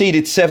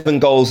conceded 7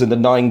 goals in the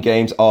 9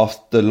 games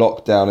after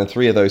lockdown, and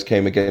 3 of those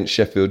came against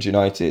Sheffield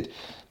United.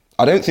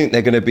 I don't think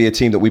they're going to be a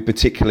team that we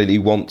particularly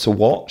want to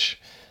watch,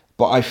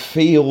 but I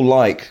feel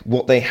like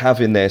what they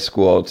have in their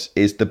squad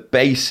is the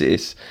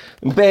basis.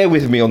 Bear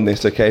with me on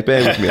this, okay?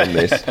 Bear with me on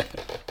this.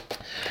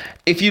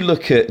 If you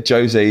look at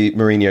Jose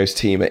Mourinho's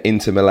team at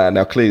Inter Milan,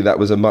 now clearly that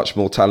was a much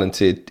more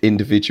talented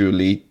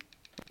individually,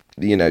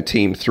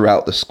 team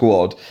throughout the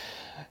squad.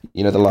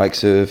 The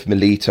likes of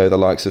Milito, the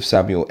likes of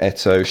Samuel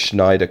Eto'o,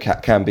 Schneider,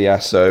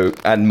 Cambiasso,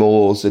 and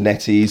more,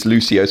 Zanetti's,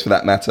 Lucio's for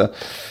that matter.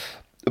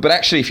 But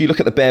actually, if you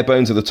look at the bare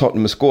bones of the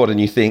Tottenham squad and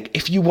you think,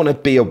 if you want to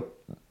be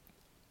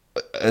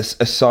a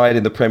side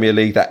in the Premier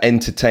League that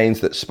entertains,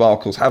 that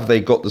sparkles, have they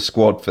got the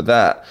squad for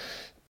that?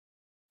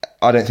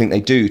 I don't think they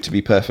do, to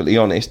be perfectly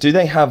honest. Do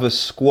they have a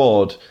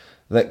squad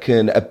that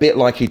can, a bit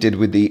like he did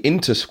with the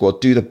Inter squad,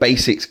 do the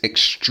basics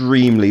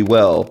extremely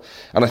well?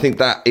 And I think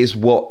that is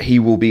what he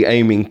will be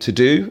aiming to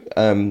do,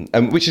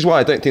 and which is why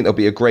I don't think they'll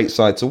be a great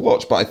side to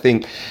watch. But I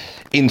think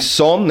in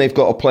Son, they've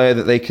got a player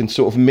that they can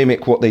sort of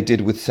mimic what they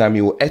did with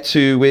Samuel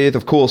Eto'o with.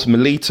 Of course,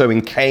 Milito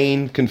and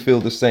Kane can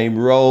fill the same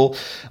role.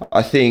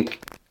 I think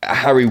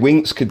Harry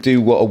Winks could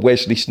do what a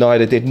Wesley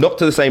Sneijder did, not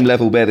to the same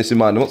level, bear this in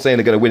mind. I'm not saying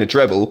they're going to win a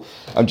treble.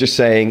 I'm just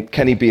saying,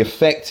 can he be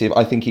effective?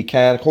 I think he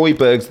can.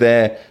 Højbjerg's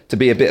there to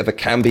be a bit of a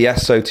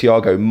Cambiasso,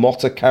 Thiago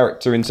Motta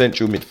character in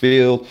central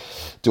midfield,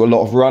 do a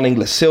lot of running.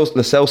 Lo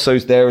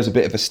Celso's there as a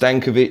bit of a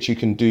Stankovic, who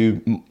can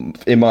do,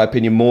 in my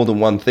opinion, more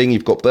than one thing.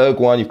 You've got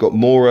Bergwijn, you've got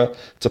Moura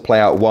to play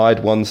out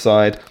wide one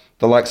side.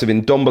 The likes of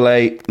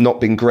Ndombele, not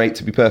been great,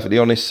 to be perfectly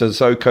honest.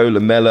 Sissoko,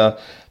 Lamela,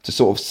 to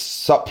sort of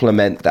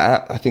supplement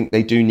that. I think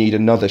they do need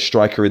another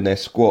striker in their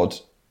squad,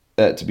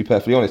 to be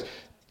perfectly honest.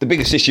 The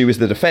biggest issue is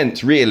the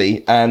defence,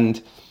 really,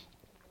 and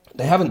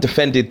they haven't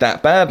defended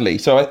that badly.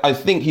 So I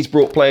think he's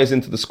brought players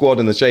into the squad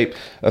in the shape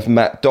of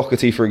Matt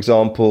Doherty, for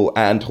example,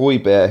 and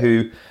Højbjerg,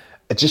 who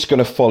are just going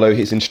to follow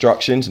his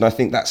instructions. And I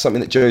think that's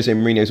something that Jose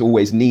Mourinho's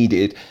always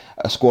needed,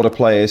 a squad of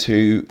players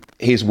who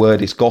his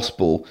word is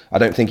gospel. I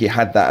don't think he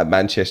had that at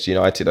Manchester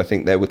United. I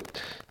think there were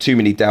too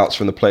many doubts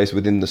from the players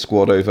within the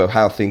squad over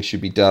how things should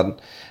be done.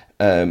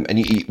 And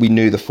we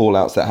knew the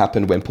fallouts that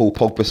happened when Paul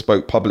Pogba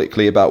spoke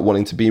publicly about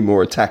wanting to be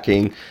more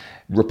attacking.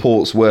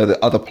 Reports were that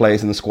other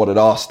players in the squad had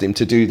asked him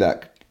to do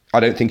that. I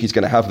don't think he's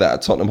going to have that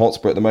at Tottenham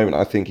Hotspur at the moment.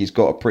 I think he's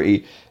got a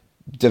pretty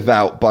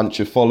devout bunch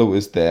of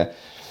followers there.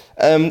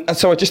 And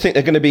so I just think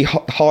they're going to be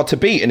hard to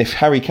beat. And if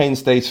Harry Kane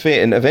stays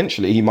fit, and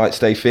eventually he might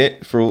stay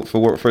fit for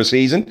a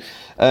season,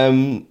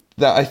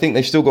 that I think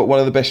they've still got one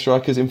of the best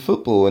strikers in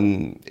football.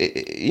 And,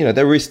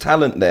 there is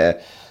talent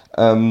there.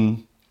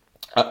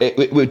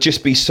 It would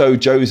just be so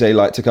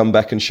Jose-like to come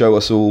back and show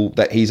us all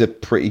that he's a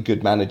pretty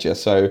good manager.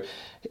 So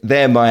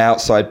they're my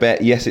outside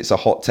bet. Yes, it's a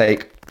hot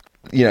take.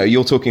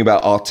 You're talking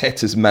about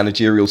Arteta's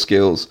managerial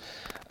skills.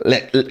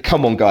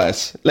 Come on,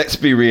 guys. Let's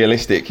be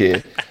realistic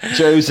here.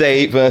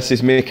 Jose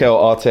versus Mikel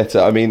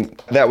Arteta. I mean,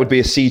 that would be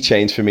a sea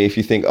change for me if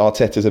you think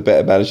Arteta's a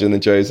better manager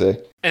than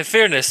Jose. In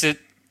fairness,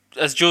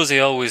 as Jose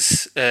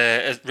always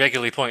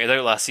regularly pointed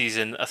out last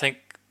season, I think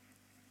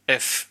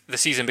if the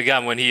season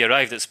began when he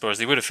arrived at Spurs,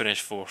 they would have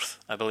finished fourth,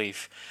 I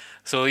believe.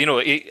 So,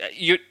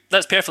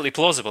 that's perfectly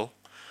plausible.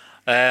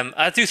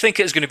 I do think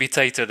it's going to be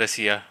tighter this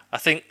year. I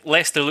think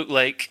Leicester look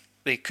like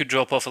they could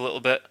drop off a little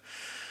bit.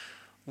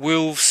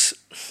 I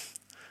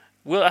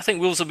think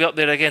Wolves will be up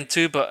there again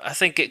too, but I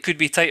think it could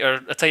be a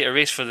tighter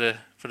race for the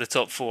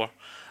top four.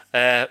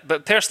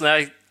 But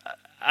personally,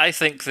 I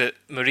think that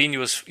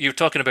Mourinho's. You're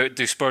talking about,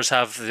 do Spurs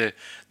have the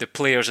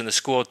players in the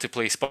squad to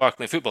play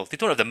sparkling football? They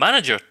don't have the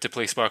manager to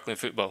play sparkling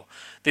football.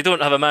 They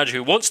don't have a manager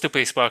who wants to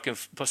play sparkling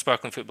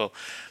football.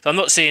 So I'm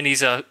not saying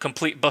he's a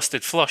complete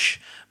busted flush,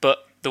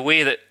 but the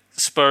way that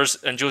Spurs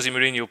and Jose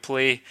Mourinho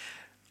play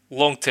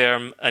long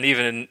term and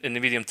even in the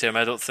medium term,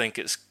 I don't think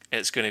it's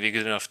going to be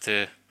good enough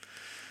to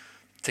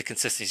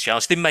consistently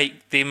challenge.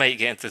 They might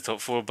get into the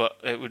top four, but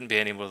it wouldn't be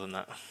any more than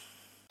that.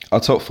 Our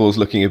top four's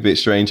looking a bit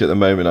strange at the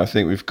moment. I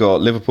think we've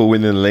got Liverpool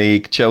winning the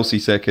league, Chelsea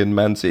second,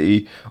 Man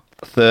City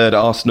third,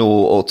 Arsenal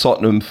or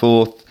Tottenham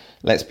fourth.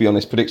 Let's be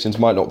honest, predictions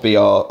might not be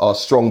our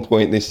strong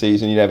point this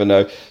season. You never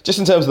know. Just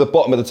in terms of the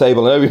bottom of the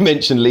table, I know we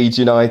mentioned Leeds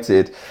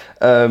United,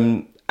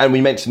 and we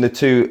mentioned the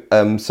two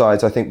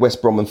sides. I think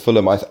West Brom and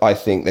Fulham, I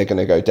think they're going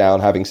to go down,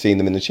 having seen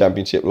them in the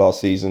Championship last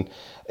season.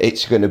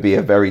 It's going to be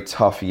a very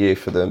tough year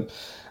for them.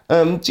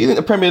 Do you think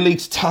the Premier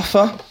League's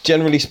tougher,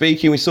 generally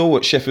speaking? We saw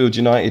what Sheffield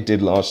United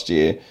did last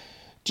year.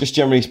 Just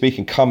generally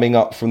speaking, coming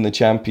up from the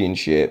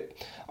Championship,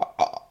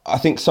 I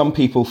think some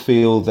people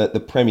feel that the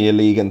Premier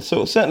League and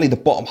certainly the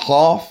bottom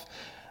half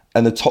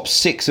and the top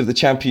six of the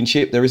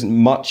Championship, there isn't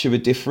much of a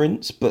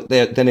difference. But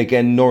then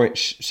again,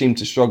 Norwich seemed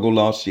to struggle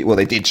last year. Well,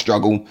 they did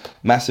struggle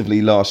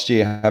massively last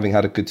year, having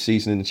had a good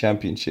season in the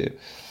Championship.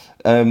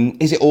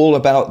 Is it all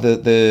about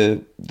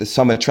the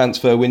summer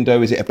transfer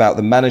window? Is it about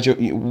the manager?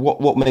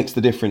 What makes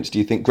the difference, do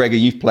you think? Gregor,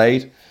 you've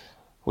played.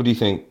 What do you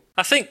think?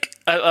 I think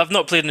I've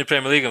not played in the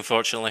Premier League,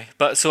 unfortunately,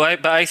 but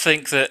I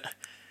think that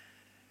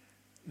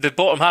the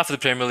bottom half of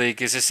the Premier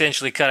League is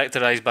essentially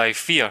characterised by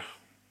fear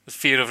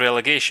of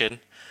relegation,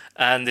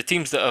 and the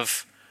teams that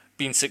have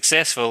been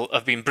successful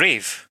have been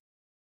brave.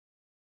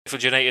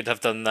 Sheffield United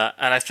have done that,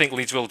 and I think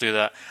Leeds will do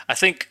that. I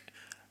think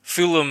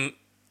Fulham,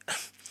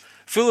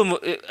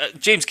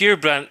 James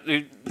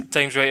Gearbrandt,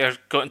 Times writer,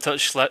 got in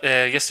touch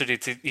yesterday.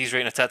 He's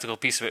writing a tactical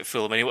piece about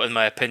Fulham, and he wanted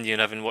my opinion,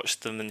 having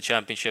watched them in the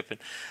Championship.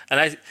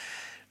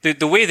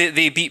 The way that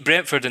they beat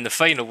Brentford in the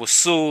final was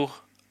so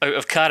out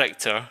of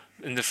character,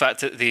 in the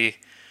fact that they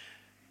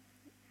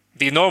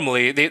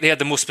normally had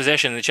the most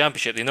possession in the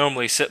Championship. They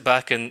normally sit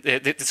back and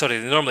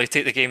they normally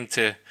take the game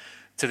to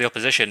the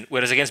opposition.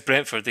 Whereas against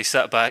Brentford, they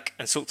sat back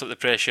and soaked up the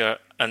pressure,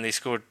 and they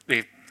scored.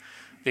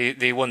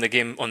 They won the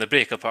game on the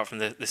break, apart from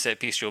the set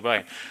piece, Joe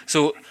Bryan.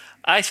 So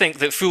I think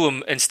that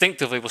Fulham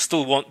instinctively will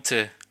still want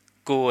to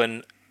go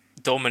and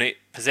dominate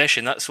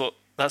possession. That's what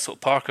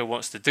Parker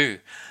wants to do,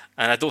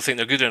 and I don't think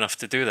they're good enough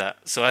to do that.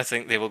 So I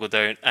think they will go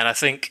down, and I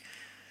think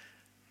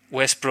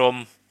West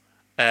Brom,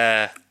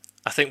 I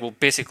think we'll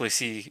basically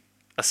see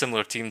a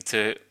similar team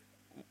to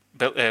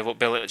what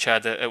Bilic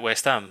had at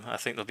West Ham. I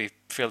think they'll be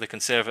fairly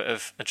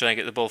conservative and try and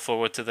get the ball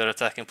forward to their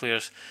attacking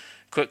players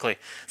quickly.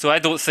 So I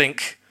don't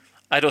think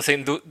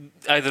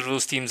either of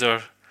those teams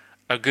are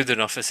good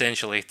enough,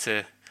 essentially,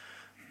 to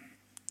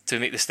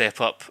make the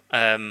step up.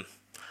 But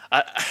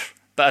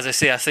as I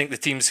say, I think the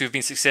teams who've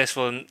been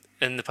successful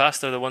in the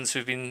past are the ones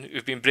who've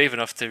been brave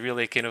enough to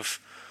really kind of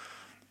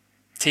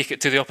take it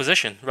to the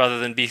opposition, rather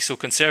than be so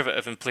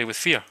conservative and play with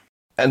fear.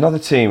 Another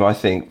team I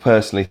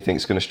personally think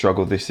is going to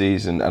struggle this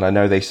season, and I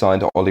know they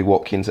signed Ollie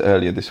Watkins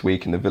earlier this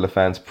week, and the Villa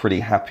fans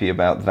pretty happy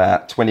about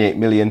that. 28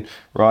 million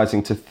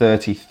rising to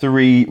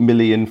 33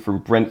 million from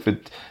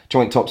Brentford,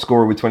 joint top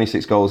scorer with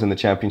 26 goals in the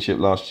Championship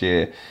last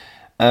year.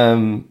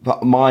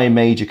 But my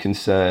major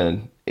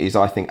concern is,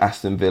 I think,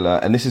 Aston Villa,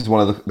 and this is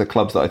one of the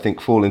clubs that I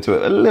think fall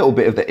into a little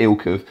bit of the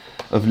ilk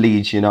of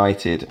Leeds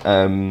United.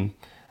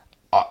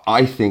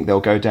 I think they'll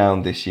go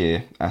down this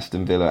year,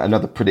 Aston Villa.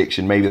 Another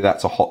prediction, maybe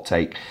that's a hot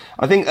take.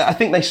 I think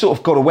they sort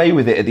of got away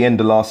with it at the end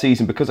of last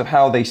season because of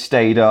how they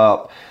stayed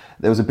up.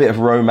 There was a bit of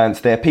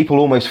romance there. People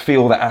almost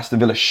feel that Aston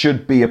Villa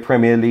should be a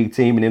Premier League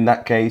team, and in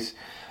that case,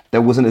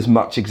 there wasn't as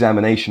much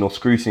examination or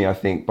scrutiny, I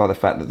think, by the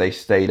fact that they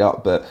stayed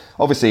up. But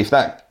obviously, if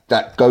that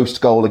that ghost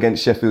goal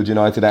against Sheffield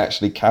United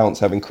actually counts,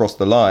 having crossed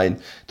the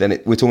line,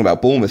 then we're talking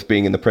about Bournemouth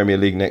being in the Premier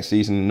League next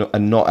season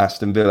and not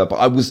Aston Villa. But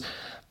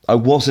I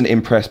wasn't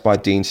impressed by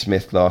Dean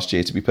Smith last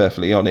year, to be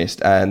perfectly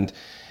honest. And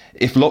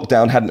if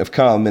lockdown hadn't have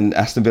come and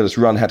Aston Villa's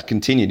run had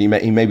continued, he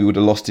maybe would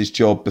have lost his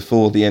job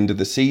before the end of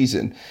the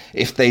season.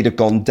 If they'd have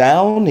gone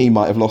down, he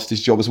might have lost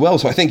his job as well.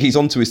 So I think he's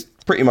on to his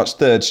pretty much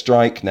third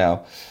strike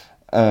now.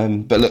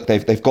 But look,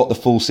 they've got the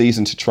full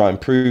season to try and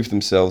prove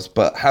themselves.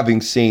 But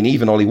having seen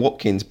even Ollie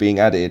Watkins being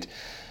added,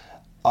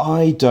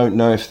 I don't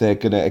know if they're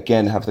going to,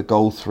 again, have the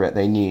goal threat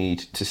they need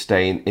to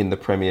stay in the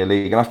Premier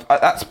League. And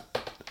that's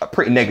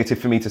pretty negative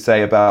for me to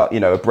say about,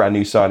 a brand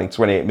new signing,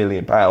 £28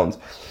 million.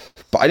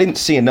 But I didn't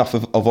see enough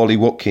of Ollie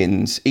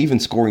Watkins, even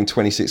scoring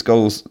 26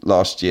 goals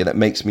last year, that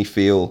makes me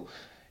feel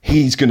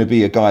he's going to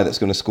be a guy that's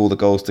going to score the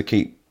goals to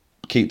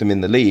keep them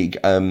in the league.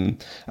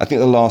 I think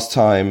the last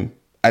time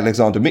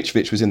Alexander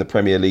Mitrovic was in the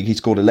Premier League, he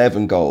scored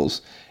 11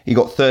 goals. He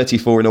got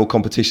 34 in all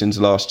competitions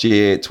last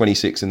year,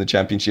 26 in the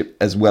Championship,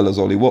 as well as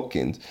Ollie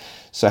Watkins.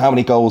 So how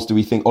many goals do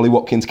we think Ollie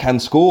Watkins can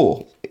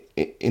score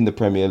in the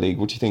Premier League?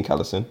 What do you think,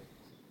 Alison?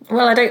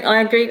 Well,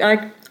 I agree.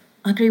 I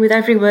agree with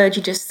every word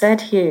you just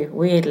said, Hugh,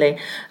 weirdly.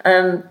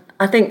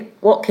 I think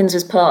Watkins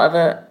was part of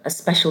a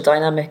special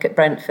dynamic at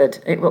Brentford.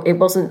 It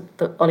wasn't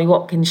the Ollie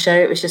Watkins show,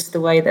 it was just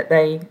the way that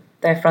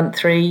their front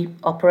three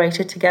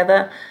operated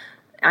together.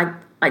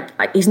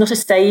 He's not a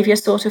saviour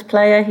sort of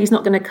player. He's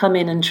not going to come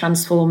in and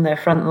transform their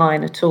front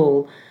line at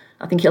all.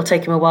 I think it'll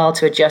take him a while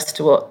to adjust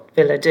to what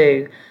Villa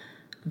do.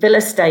 Villa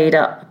stayed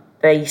up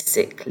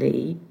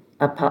basically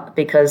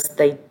because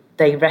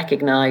they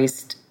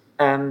recognised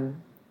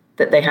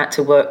that they had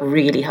to work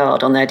really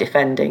hard on their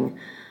defending,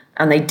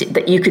 and they did.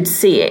 That you could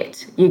see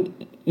it.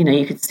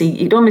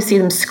 You'd almost see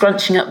them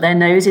scrunching up their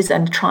noses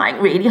and trying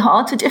really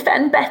hard to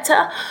defend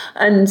better,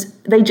 and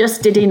they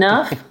just did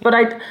enough.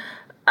 But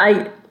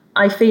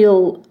I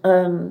feel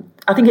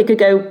I think it could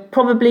go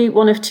probably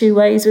one of two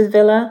ways with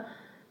Villa.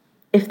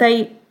 If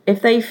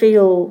they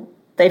feel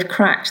they've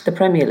cracked the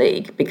Premier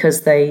League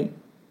because they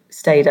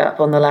stayed up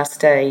on the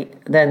last day,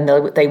 then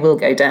they will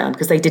go down,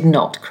 because they did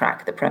not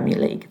crack the Premier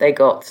League. They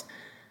got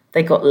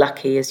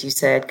lucky, as you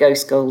said,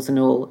 ghost goals and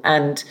all.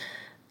 And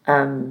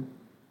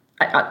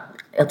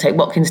it'll take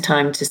Watkins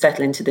time to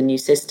settle into the new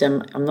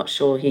system. I'm not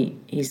sure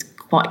he's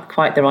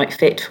quite the right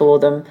fit for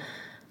them.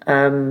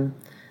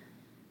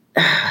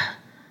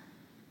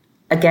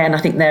 Again, I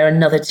think they're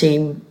another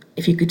team.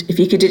 If you could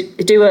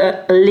do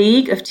a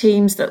league of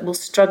teams that will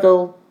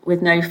struggle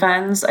with no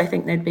fans, I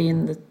think they'd be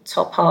in the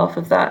top half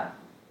of that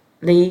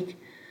league.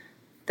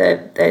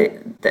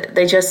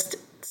 They just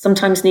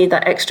sometimes need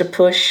that extra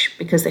push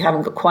because they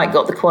haven't quite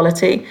got the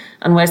quality.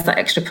 And where's that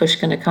extra push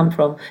going to come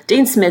from?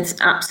 Dean Smith's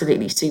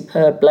absolutely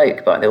superb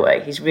bloke, by the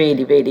way. He's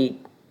really, really,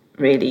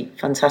 really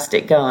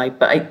fantastic guy.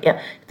 But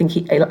I think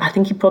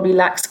he probably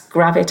lacks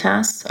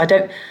gravitas.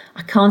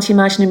 I can't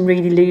imagine him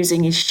really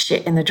losing his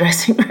shit in the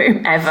dressing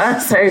room ever.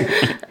 So,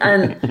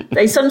 and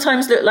they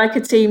sometimes look like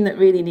a team that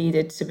really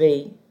needed to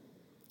be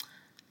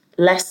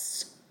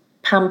less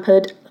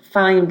pampered,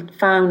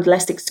 found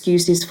less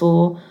excuses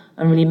for,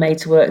 and really made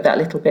to work that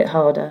little bit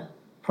harder,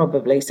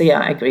 probably. So yeah,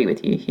 I agree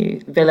with you,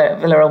 Hugh. Villa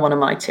are one of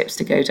my tips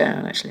to go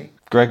down, actually.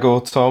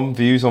 Gregor, Tom,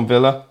 views on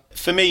Villa?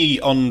 For me,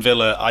 on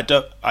Villa,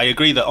 I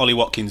agree that Ollie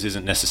Watkins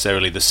isn't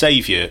necessarily the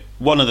saviour.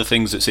 One of the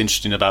things that's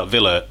interesting about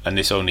Villa, and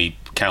this only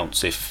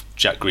counts if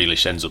Jack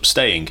Grealish ends up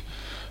staying,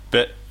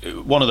 but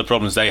one of the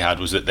problems they had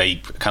was that they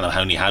kind of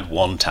only had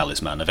one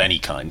talisman of any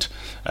kind,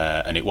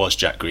 and it was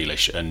Jack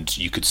Grealish. And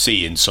you could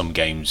see in some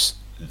games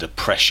the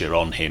pressure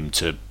on him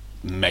to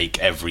make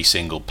every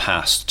single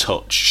pass,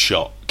 touch,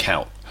 shot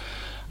count.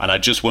 And I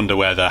just wonder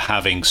whether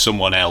having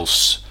someone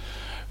else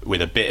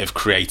with a bit of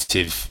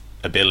creative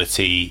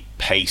ability,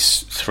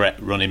 pace,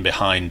 threat running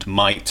behind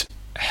might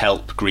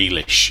help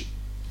Grealish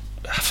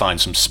find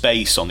some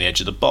space on the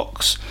edge of the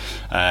box,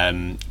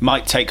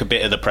 might take a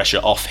bit of the pressure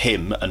off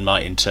him and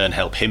might in turn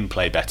help him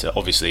play better.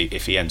 Obviously,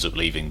 if he ends up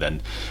leaving,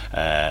 then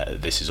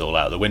this is all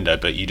out the window,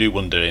 but you do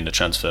wonder in the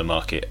transfer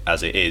market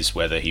as it is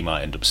whether he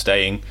might end up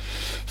staying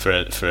for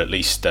at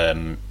least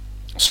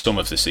some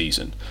of the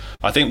season.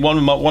 I think one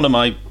of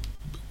my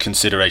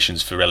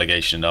considerations for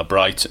relegation are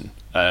Brighton.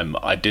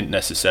 I didn't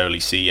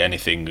necessarily see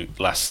anything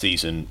last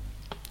season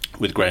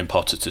with Graham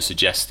Potter to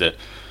suggest that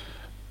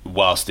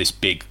whilst this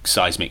big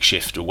seismic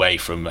shift away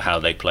from how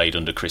they played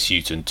under Chris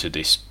Hughton to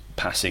this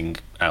passing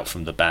out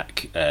from the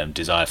back,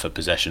 desire for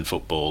possession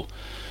football,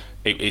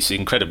 it's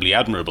incredibly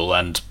admirable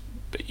and,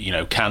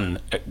 can,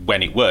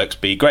 when it works,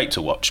 be great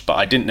to watch. But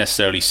I didn't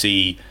necessarily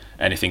see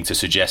anything to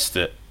suggest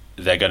that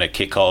they're going to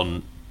kick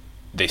on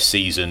this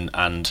season,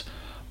 and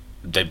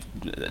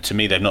to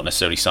me they've not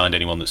necessarily signed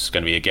anyone that's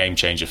going to be a game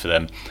changer for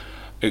them.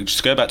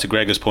 Just go back to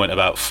Gregor's point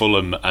about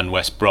Fulham and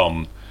West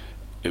Brom.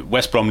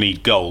 West Brom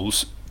need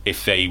goals.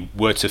 If they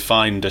were to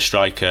find a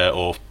striker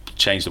or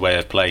change the way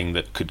of playing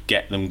that could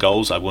get them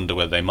goals, I wonder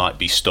whether they might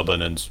be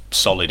stubborn and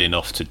solid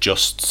enough to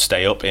just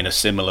stay up in a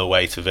similar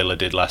way to Villa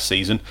did last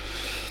season.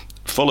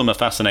 Fulham are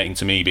fascinating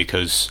to me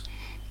because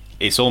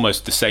it's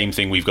almost the same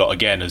thing we've got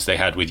again as they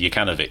had with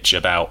Jokanovic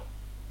about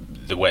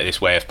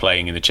this way of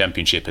playing in the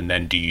Championship, and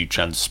then do you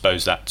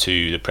transpose that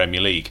to the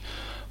Premier League?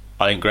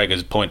 I think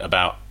Gregor's point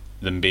about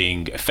them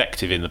being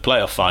effective in the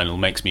playoff final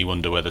makes me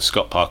wonder whether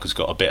Scott Parker's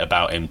got a bit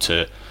about him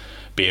to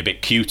be a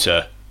bit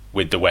cuter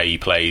with the way he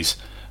plays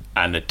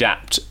and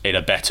adapt in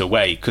a better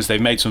way, because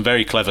they've made some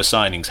very clever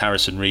signings.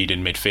 Harrison Reed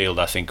in midfield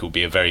I think will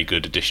be a very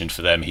good addition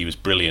for them. He was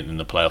brilliant in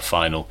the playoff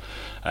final,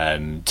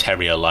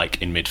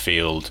 terrier-like in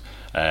midfield,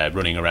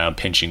 running around,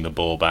 pinching the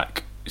ball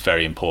back. It's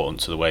very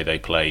important to the way they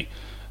play.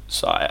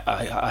 So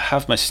I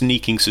have my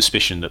sneaking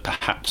suspicion that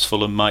perhaps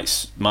Fulham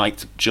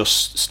might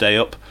just stay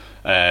up,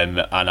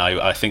 and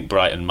I think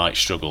Brighton might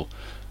struggle.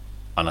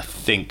 And I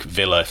think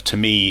Villa, to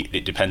me,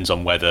 it depends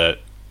on whether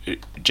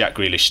Jack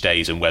Grealish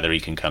stays and whether he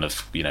can kind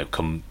of,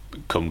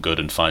 come good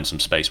and find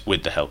some space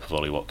with the help of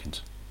Ollie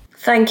Watkins.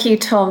 Thank you,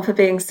 Tom, for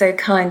being so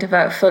kind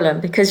about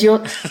Fulham, because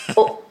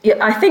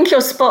I think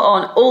you're spot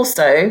on.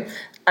 Also,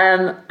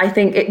 I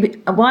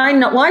think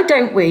why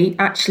don't we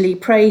actually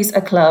praise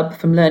a club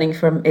from learning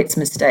from its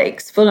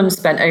mistakes? Fulham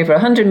spent over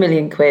 100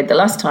 million quid the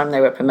last time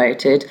they were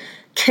promoted,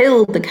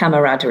 killed the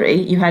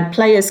camaraderie. You had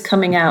players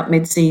coming out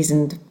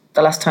mid-season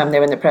the last time they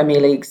were in the Premier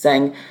League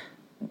saying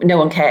no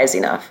one cares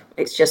enough.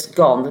 It's just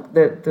gone.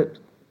 The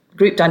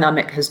group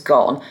dynamic has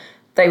gone.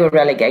 They were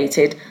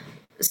relegated.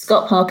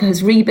 Scott Parker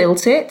has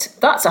rebuilt it.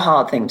 That's a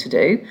hard thing to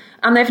do,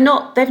 and they've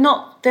not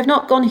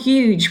gone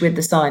huge with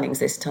the signings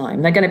this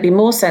time. They're going to be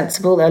more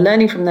sensible. They're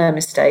learning from their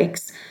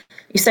mistakes.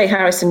 You say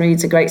Harrison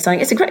Reed's a great signing.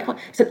 It's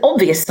an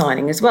obvious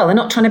signing as well. They're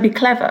not trying to be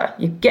clever.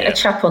 You get a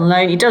chap on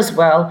loan. He does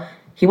well.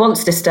 He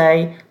wants to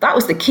stay. That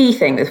was the key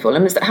thing with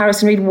Fulham, is that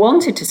Harrison Reed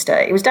wanted to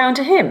stay. It was down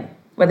to him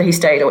whether he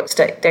stayed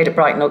at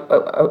Brighton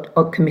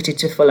or committed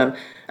to Fulham.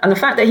 And the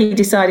fact that he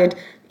decided,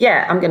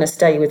 I'm going to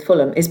stay with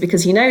Fulham, is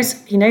because he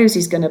knows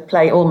he's going to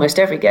play almost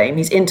every game.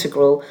 He's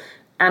integral,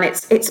 and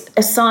it's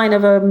a sign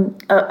of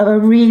a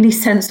really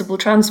sensible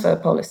transfer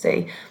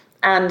policy.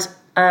 And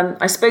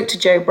I spoke to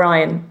Joe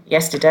Bryan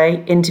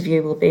yesterday.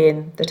 Interview will be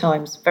in the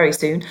Times very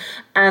soon,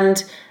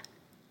 and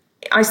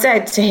I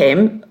said to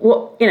him,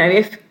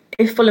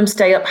 if Fulham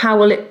stay up, how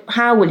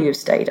will you have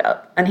stayed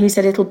up? And he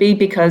said it'll be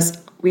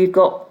because we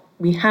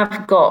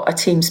have got a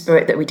team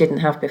spirit that we didn't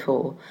have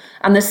before,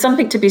 and there's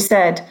something to be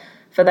said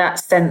for that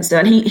sense.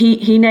 And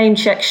he named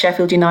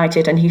Sheffield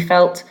United, and he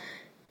felt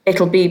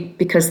it'll be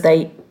because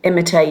they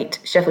imitate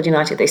Sheffield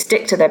United. They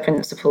stick to their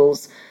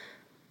principles.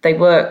 They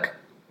work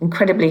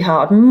incredibly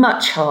hard,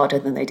 much harder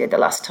than they did the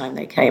last time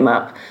they came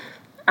up.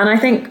 And I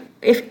think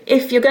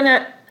if you're going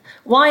to,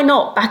 why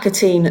not back a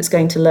team that's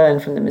going to learn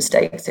from the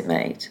mistakes it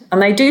made?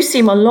 And they do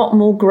seem a lot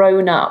more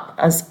grown up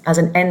as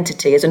an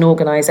entity, as an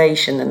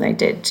organisation, than they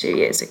did 2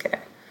 years ago.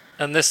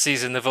 And this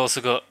season they've also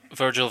got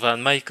Virgil van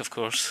Dijk, of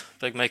course,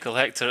 big Michael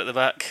Hector at the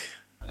back.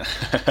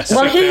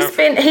 Well, he's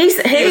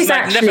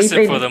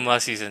magnificent for them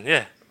last season.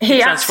 Yeah, he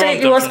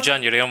transformed them from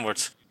January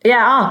onwards.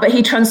 Yeah, but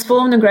he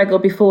transformed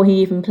McGregor before he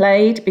even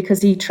played,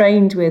 because he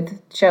trained with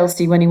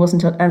Chelsea when he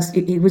wasn't.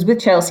 He was with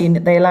Chelsea, and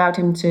they allowed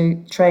him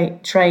to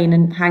train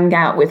and hang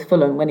out with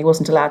Fulham when he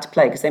wasn't allowed to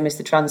play because they missed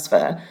the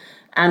transfer.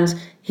 And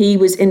he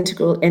was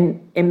integral in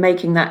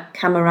making that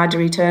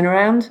camaraderie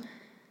turnaround.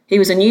 He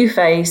was a new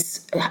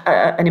face,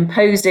 an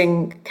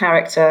imposing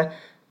character,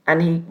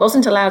 and he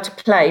wasn't allowed to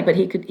play, but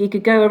he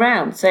could go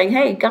around saying,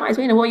 "Hey guys,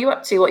 what are you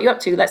up to? What are you up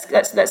to? Let's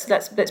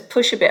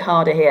push a bit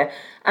harder here."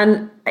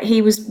 And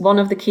he was one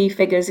of the key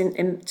figures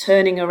in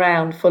turning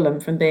around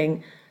Fulham from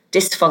being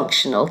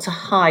dysfunctional to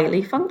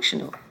highly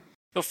functional.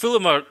 Well,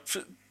 Fulham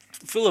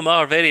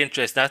are very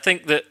interesting. I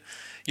think that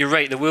you're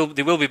right. They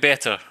will be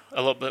better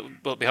a lot, but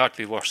it'll be hard to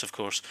be worse, of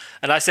course.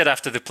 And I said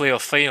after the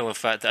playoff final, in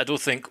fact, that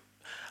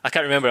I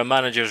can't remember a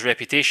manager's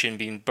reputation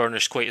being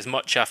burnished quite as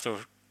much after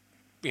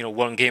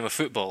one game of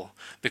football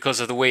because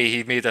of the way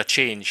he made a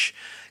change.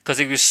 Because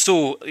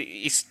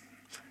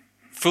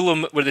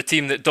Fulham were the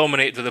team that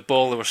dominated with the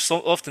ball. They were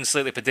often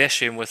slightly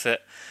pedestrian with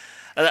it.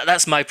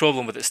 That's my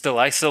problem with it still.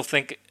 I still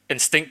think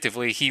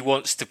instinctively he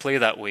wants to play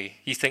that way.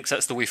 He thinks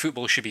that's the way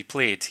football should be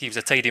played. He was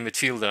a tidy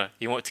midfielder.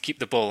 He wanted to keep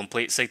the ball and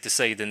play it side to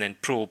side and then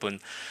probe. And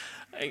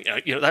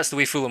that's the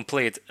way Fulham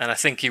played. And I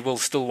think he will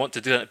still want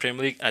to do that in the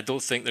Premier League. I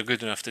don't think they're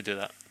good enough to do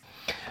that.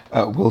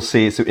 We'll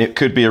see. So it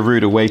could be a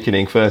rude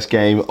awakening. First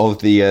game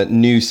of the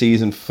new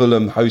season.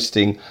 Fulham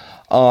hosting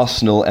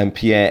Arsenal and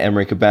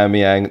Pierre-Emerick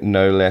Aubameyang,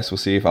 no less. We'll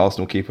see if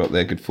Arsenal keep up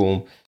their good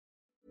form.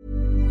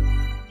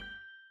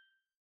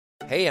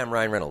 Hey, I'm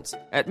Ryan Reynolds.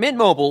 At Mint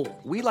Mobile,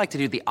 we like to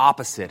do the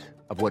opposite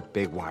of what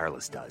Big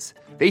Wireless does.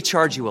 They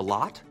charge you a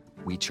lot,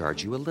 we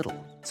charge you a little.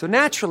 So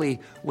naturally,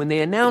 when they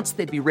announced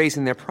they'd be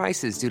raising their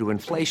prices due to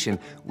inflation,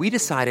 we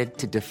decided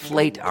to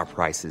deflate our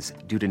prices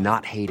due to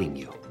not hating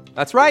you.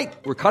 That's right.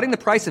 We're cutting the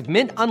price of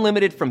Mint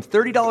Unlimited from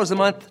 $30 a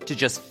month to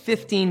just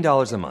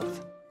 $15 a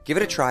month. Give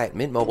it a try at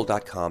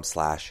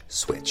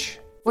mintmobile.com/switch.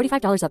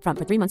 $45 up front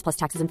for 3 months plus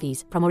taxes and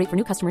fees. Promo rate for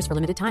new customers for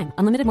limited time.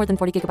 Unlimited more than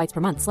 40 gigabytes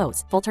per month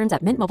slows. Full terms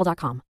at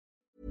mintmobile.com.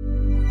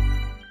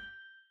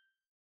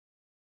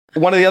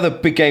 One of the other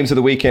big games of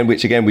the weekend,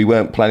 which again we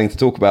weren't planning to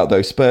talk about,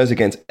 though, Spurs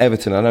against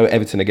Everton. I know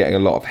Everton are getting a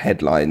lot of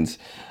headlines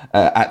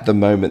at the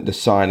moment. The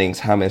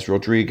signings, James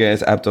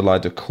Rodriguez,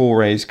 Abdoulaye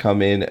Doucouré's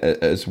come in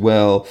as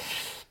well.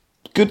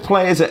 Good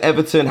players at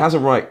Everton.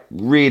 Hasn't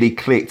really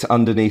clicked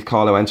underneath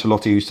Carlo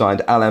Ancelotti, who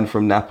signed Alan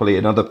from Napoli,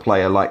 another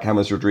player like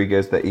James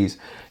Rodriguez that he's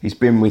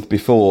been with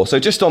before. So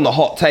just on the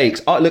hot takes,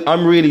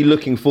 I'm really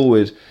looking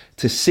forward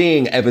to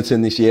seeing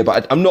Everton this year,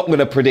 but I'm not going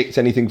to predict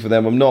anything for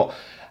them. I'm not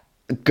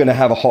going to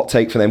have a hot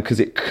take for them because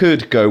it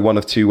could go one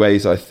of two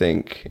ways, I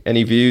think.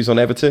 Any views on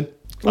Everton?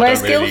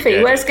 Where's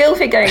Gylfi? Where's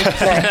Gylfi going to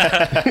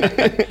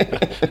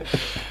play?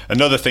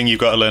 Another thing you've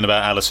got to learn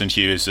about Alison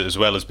Hughes, as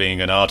well as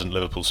being an ardent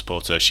Liverpool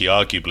supporter, she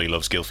arguably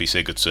loves Gylfi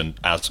Sigurdsson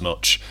as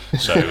much.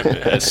 So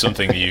it's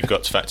something that you've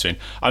got to factor in.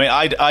 I mean,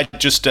 I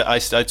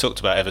talked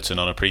about Everton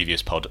on a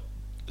previous pod,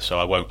 so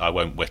I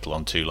won't whittle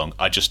on too long.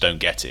 I just don't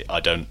get it.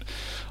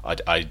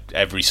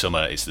 Every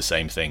summer it's the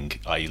same thing.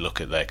 I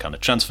look at their kind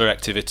of transfer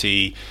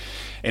activity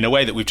in a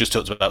way that we've just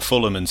talked about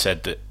Fulham and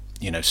said that,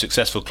 you know,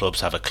 successful clubs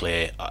have a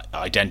clear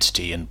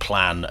identity and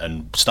plan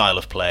and style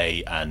of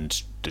play,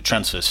 and the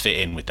transfers fit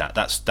in with that.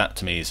 That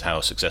to me is how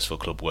a successful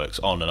club works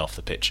on and off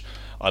the pitch.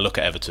 I look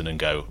at Everton and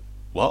go,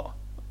 what?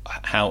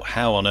 How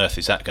on earth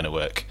is that going to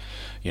work?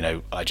 You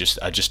know, I just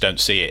don't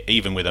see it.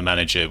 Even with a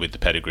manager with the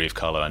pedigree of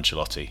Carlo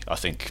Ancelotti, I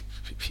think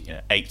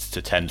 8th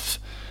to 10th,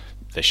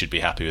 they should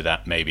be happy with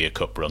that. Maybe a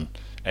cup run.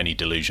 Any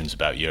delusions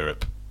about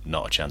Europe,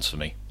 not a chance for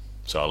me.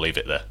 So I'll leave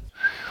it there.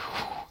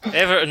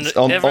 Everton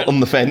on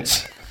the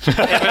fence.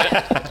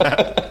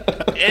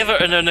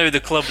 Everton are now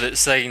the club that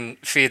sign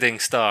fading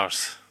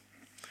stars,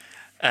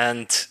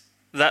 and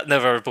that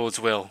never bodes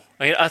well.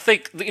 I mean, I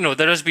think, you know,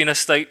 there has been a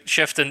slight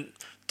shift in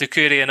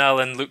Doucouré and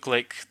Allen look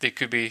like they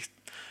could be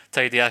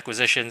tidy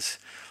acquisitions.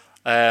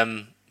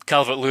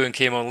 Calvert-Lewin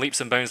came on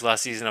leaps and bounds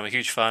last season. I'm a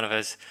huge fan of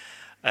his.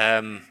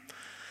 And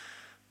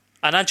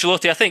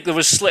Ancelotti, I think there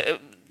was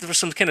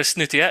some kind of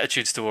snooty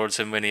attitudes towards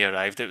him when he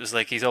arrived. It was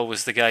like he's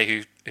always the guy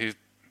who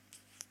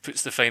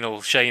puts the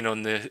final shine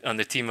on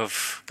the team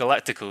of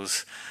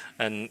Galacticos,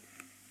 and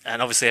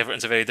obviously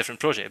Everton's a very different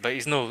project, but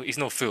he's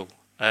no fool.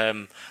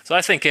 So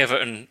I think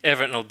Everton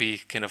will be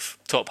kind of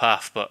top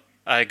half, but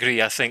I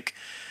agree. I think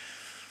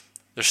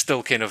there's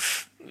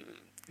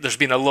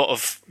been a lot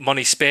of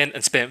money spent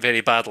and spent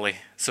very badly.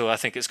 So I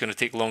think it's going to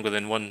take longer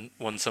than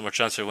one summer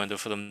transfer window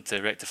for them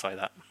to rectify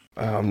that.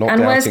 I'm not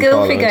and where's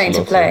Gylfi going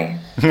to play?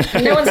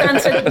 No one's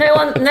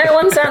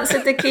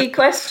answered the key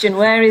question.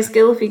 Where is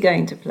Gylfi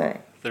going to play?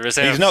 The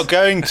reserves. He's not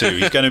going to.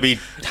 He's going to be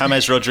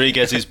James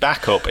Rodriguez's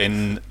backup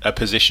in a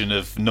position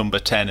of number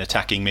 10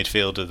 attacking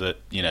midfielder that,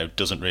 you know,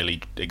 doesn't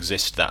really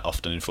exist that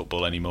often in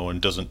football anymore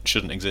and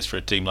shouldn't exist for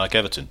a team like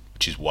Everton,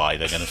 which is why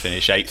they're going to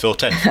finish 8th or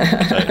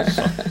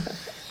 10th.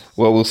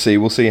 Well, we'll see.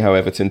 We'll see how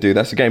Everton do.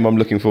 That's a game I'm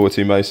looking forward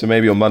to most. So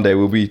maybe on Monday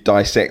we'll be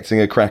dissecting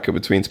a cracker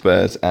between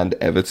Spurs and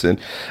Everton.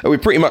 We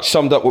pretty much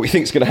summed up what we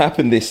think is going to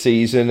happen this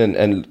season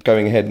and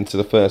going ahead into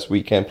the first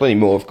weekend. Plenty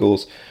more, of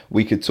course,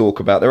 we could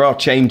talk about. There are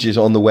changes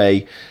on the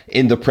way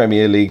in the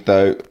Premier League,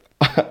 though.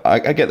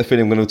 I get the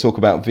feeling we're going to talk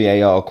about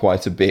VAR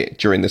quite a bit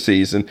during the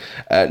season.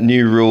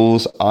 New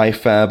rules,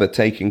 IFAB are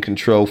taking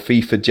control,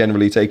 FIFA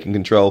generally taking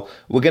control.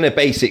 We're going to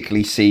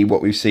basically see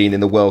what we've seen in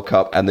the World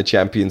Cup and the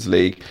Champions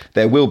League.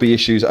 There will be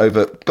issues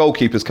over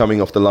goalkeepers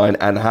coming off the line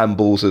and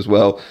handballs as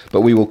well, but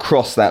we will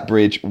cross that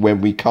bridge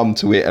when we come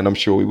to it, and I'm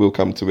sure we will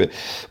come to it.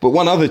 But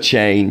one other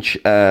change,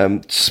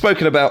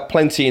 spoken about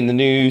plenty in the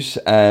news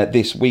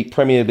this week,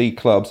 Premier League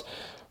clubs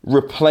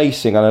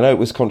replacing, and I know it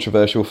was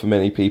controversial for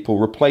many people,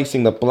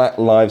 replacing the Black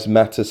Lives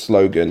Matter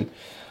slogan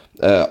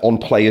on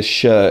players'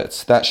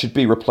 shirts. That should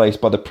be replaced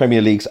by the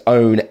Premier League's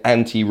own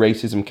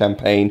anti-racism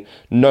campaign,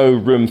 No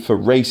Room for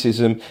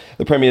Racism.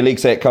 The Premier League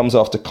say it comes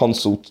after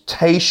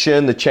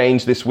consultation. The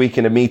change this week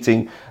in a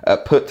meeting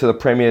put to the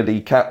Premier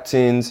League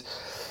captains.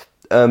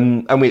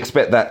 And we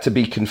expect that to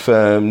be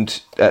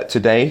confirmed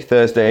today,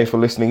 Thursday, if we're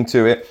listening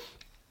to it.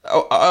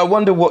 I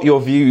wonder what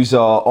your views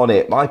are on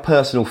it. My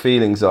personal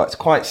feelings are it's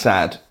quite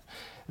sad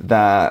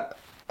that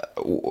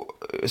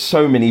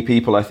so many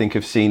people, I think,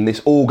 have seen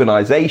this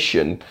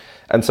organisation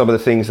and some of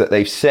the things that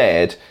they've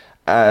said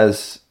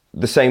as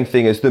the same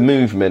thing as the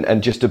movement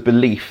and just a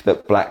belief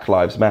that Black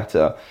Lives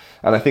Matter.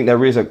 And I think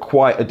there is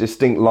quite a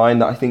distinct line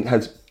that I think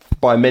has,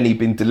 by many,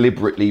 been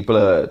deliberately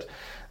blurred.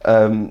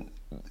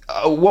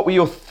 What were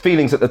your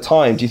feelings at the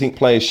time? Do you think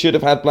players should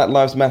have had Black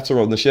Lives Matter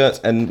on the shirts?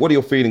 And what are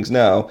your feelings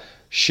now?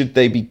 Should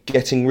they be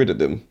getting rid of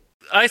them?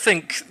 I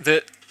think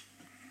that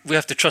we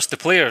have to trust the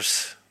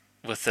players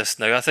with this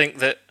now. I think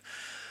that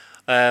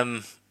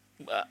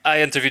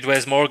I interviewed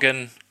Wes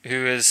Morgan,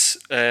 who is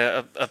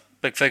a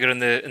big figure in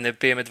the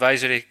BAME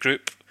advisory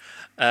group,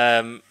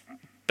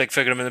 big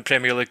figure in the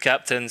Premier League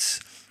captains,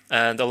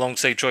 and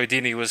alongside Troy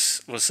Deeney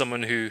was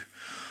someone who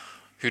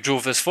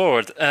drove this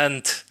forward.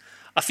 And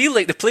I feel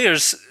like the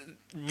players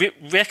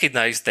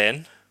recognised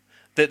then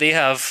that they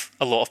have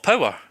a lot of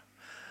power.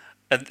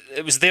 And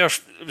it was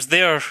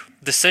their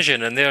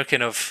decision and their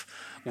kind of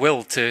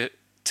will to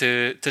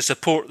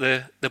support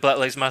the Black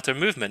Lives Matter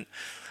movement.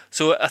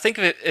 So I think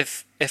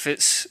if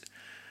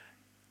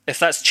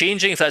that's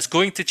changing, if that's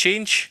going to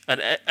change,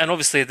 and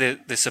obviously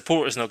the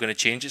support is not going to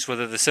change, it's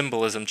whether the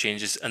symbolism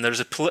changes. And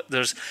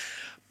there's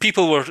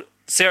people were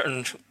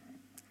certain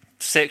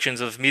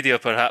sections of media,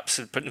 perhaps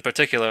in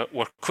particular,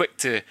 were quick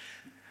to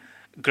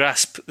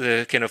grasp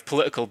the kind of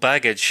political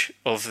baggage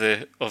of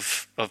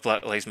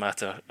Black Lives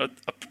Matter,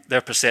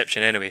 their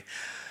perception anyway.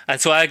 And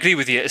so I agree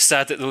with you. It's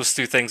sad that those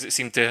two things that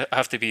seem to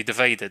have to be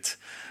divided,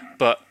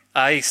 but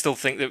I still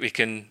think that we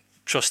can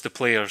trust the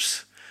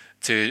players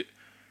to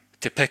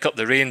pick up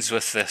the reins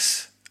with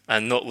this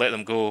and not let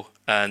them go.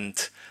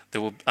 And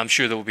I'm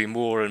sure there will be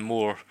more and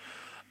more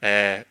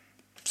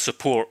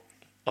support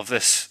of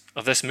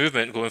this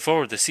movement going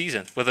forward this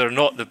season, whether or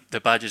not the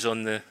badge is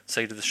on the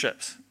side of the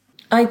strips.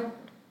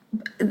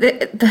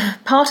 The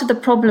part of the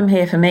problem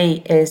here for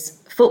me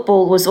is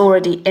football was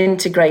already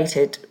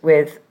integrated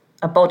with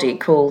a body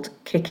called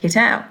Kick It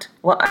Out.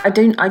 Well, I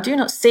do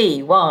not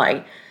see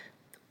why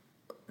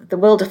the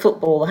world of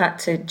football had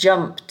to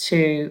jump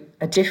to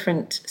a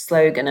different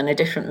slogan and a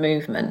different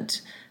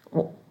movement.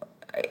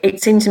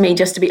 It seemed to me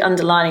just to be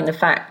underlining the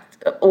fact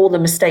that all the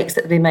mistakes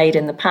that have been made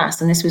in the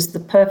past, and this was the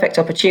perfect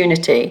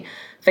opportunity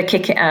for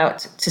Kick It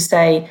Out to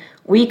say,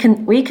 we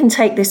can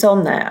take this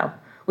on now.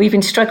 We've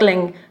been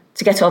struggling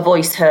to get our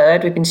voice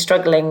heard. We've been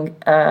struggling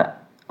in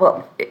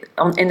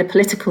the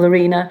political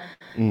arena.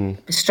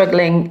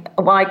 Struggling.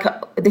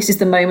 This is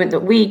the moment that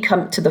we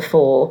come to the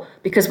fore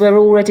because we're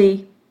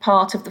already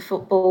part of the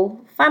football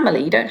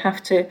family. You don't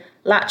have to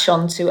latch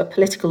on to a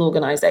political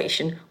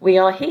organisation. We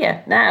are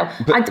here now.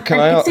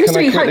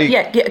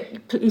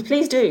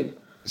 Please do.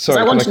 Sorry,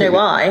 I want to know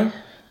why.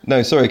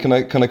 No, sorry. Can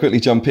I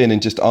quickly jump in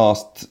and just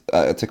ask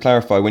to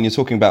clarify? When you're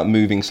talking about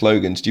moving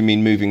slogans, do you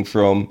mean moving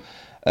from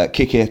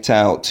Kick It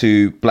Out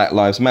to Black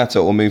Lives Matter,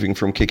 or moving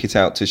from Kick It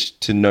Out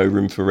to No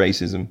Room for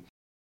Racism?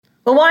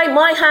 Well,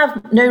 why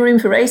have no room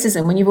for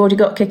racism when you've already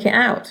got Kick It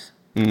Out?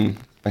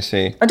 I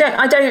see. I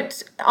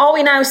don't. Are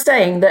we now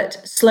saying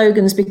that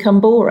slogans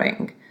become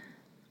boring?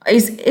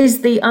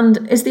 Is the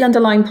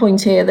underlying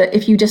point here that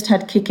if you just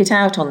had Kick It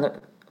Out on the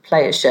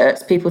players'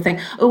 shirts, people think,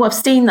 oh, I've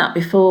seen that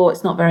before.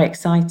 It's not very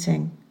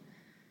exciting.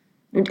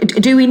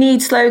 Do we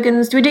need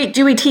slogans?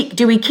 Do we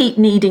keep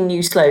needing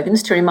new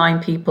slogans to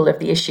remind people of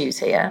the issues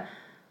here?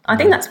 I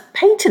think that's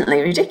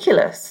patently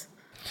ridiculous.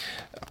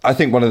 I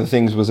think one of the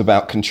things was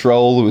about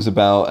control. It was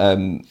about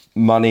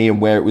money and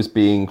where it was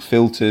being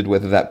filtered,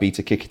 whether that be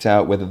to Kick It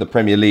Out, whether the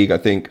Premier League, I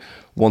think,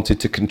 wanted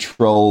to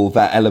control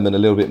that element a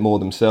little bit more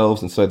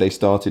themselves. And so they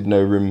started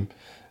No Room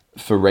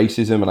for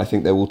Racism. And I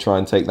think they will try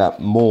and take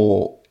that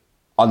more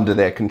under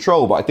their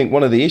control. But I think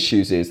one of the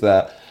issues is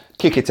that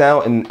Kick It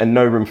Out and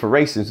No Room for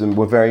Racism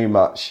were very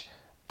much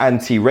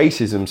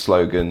anti-racism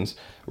slogans,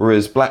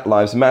 whereas Black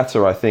Lives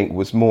Matter, I think,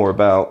 was more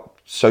about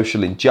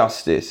social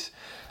injustice.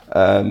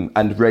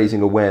 And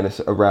raising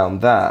awareness around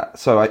that.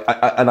 So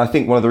I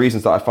think one of the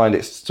reasons that I find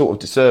it sort of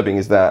disturbing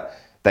is that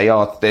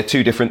they're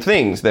two different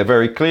things. They're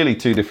very clearly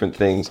two different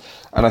things.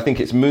 And I think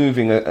it's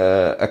moving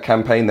a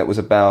campaign that was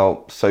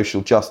about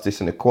social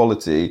justice and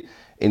equality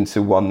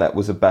into one that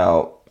was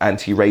about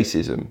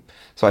anti-racism.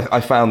 So I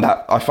find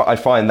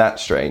that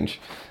strange.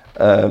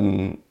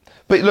 But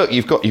look,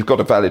 you've got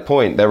a valid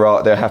point.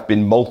 There have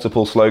been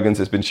multiple slogans.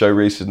 There's been show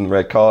racism,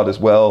 red card as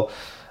well.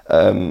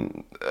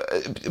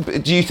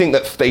 Do you think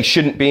that they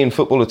shouldn't be in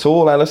football at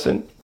all,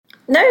 Alison?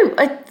 No,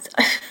 I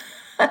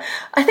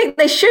think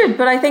they should,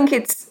 but I think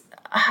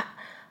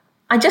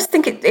I just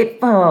think it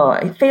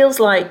feels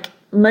like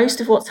most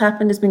of what's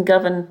happened has been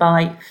governed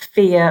by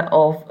fear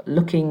of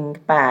looking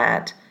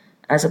bad,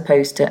 as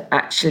opposed to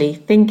actually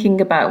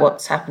thinking about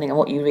what's happening and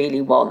what you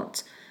really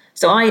want.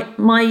 So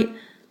I'm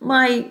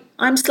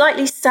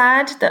slightly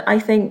sad that I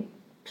think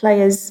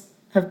players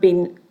have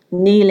been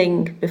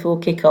kneeling before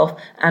kickoff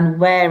and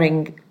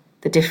wearing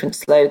the different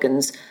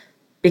slogans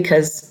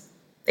because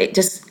it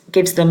just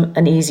gives them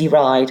an easy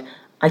ride.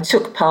 I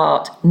took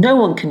part. No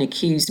one can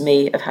accuse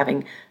me of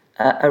having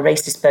a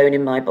racist bone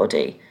in my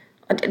body,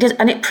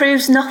 and it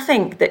proves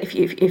nothing that if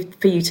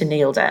for you to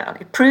kneel down.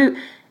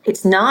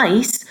 It's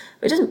nice,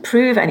 but it doesn't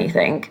prove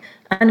anything.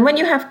 And when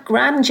you have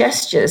grand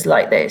gestures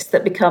like this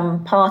that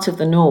become part of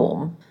the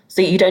norm,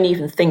 so you don't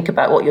even think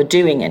about what you're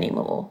doing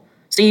anymore.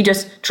 So you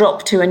just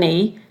drop to one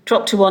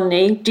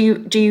knee.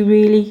 Do you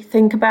really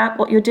think about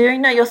what you're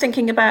doing? No, you're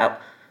thinking about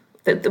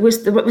the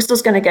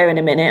whistle's going to go in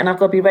a minute and I've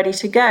got to be ready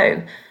to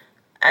go.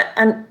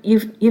 And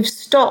you've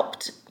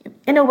stopped.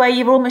 In a way,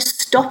 you're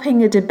almost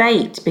stopping a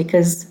debate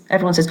because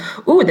everyone says,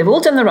 oh, they've all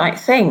done the right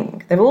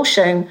thing. They've all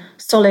shown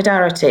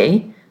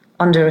solidarity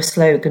under a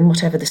slogan,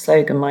 whatever the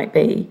slogan might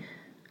be.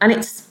 And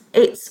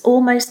it's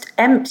almost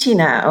empty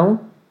now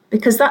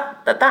because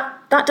that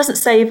doesn't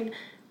save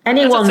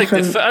anyone from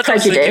prejudice. I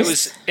don't think it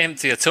was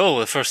empty at all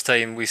the first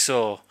time we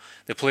saw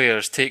the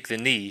players take the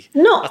knee.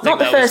 Not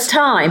the first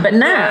time, but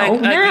now.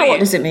 Now what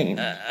does it mean?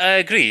 I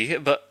agree,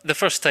 but the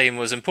first time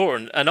was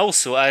important. And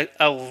also,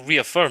 I'll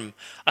reaffirm,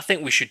 I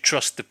think we should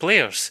trust the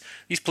players.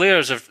 These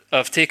players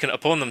have taken it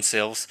upon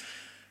themselves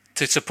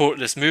to support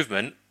this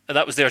movement. and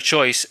that was their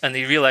choice, and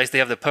they realised they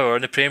have the power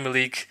in the Premier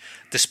League,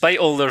 despite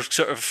all their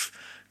sort of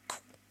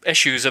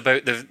issues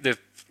about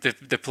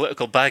the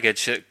political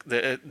baggage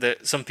that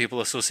some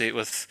people associate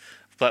with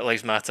Black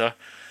Lives Matter.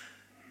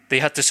 They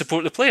had to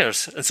support the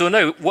players. And so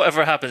now,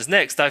 whatever happens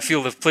next, I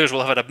feel the players will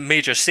have had a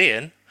major say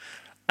in,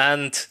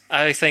 and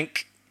I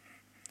think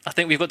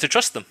we've got to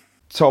trust them.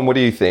 Tom, what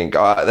do you think?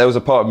 There was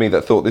a part of me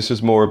that thought this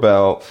was more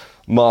about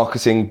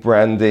marketing,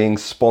 branding,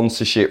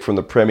 sponsorship from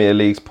the Premier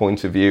League's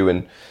point of view,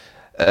 and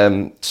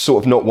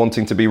sort of not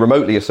wanting to be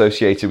remotely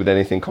associated with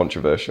anything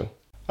controversial.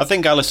 I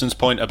think Alison's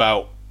point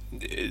about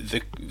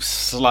the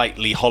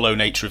slightly hollow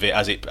nature of it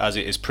as it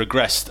has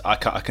progressed, I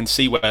can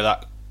see where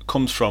that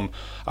comes from.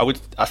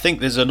 I think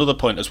there's another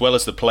point, as well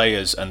as the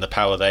players and the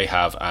power they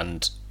have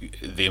and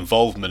the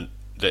involvement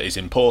that is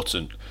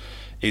important,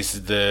 is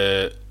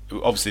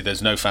obviously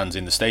there's no fans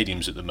in the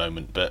stadiums at the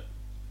moment, but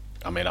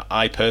I mean,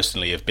 I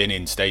personally have been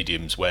in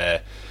stadiums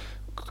where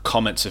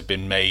comments have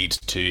been made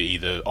to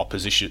either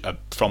opposition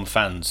from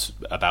fans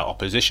about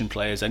opposition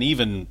players, and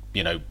even,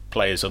 you know,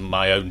 players on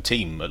my own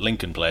team,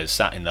 Lincoln players,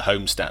 sat in the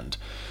home stand,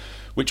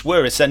 which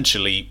were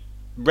essentially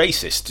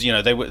racist. You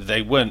know,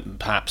 they weren't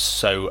perhaps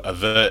so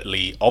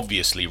overtly,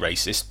 obviously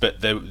racist,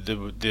 but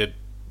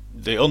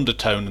the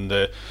undertone and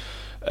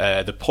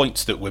the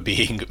points that were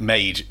being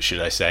made, should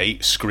I say,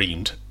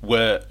 screamed,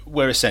 were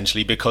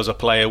essentially because a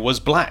player was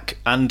black.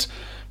 And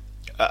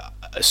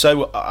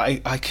so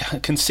I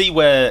can see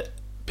where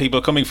people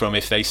are coming from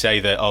if they say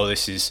that, oh,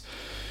 this is,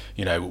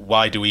 you know,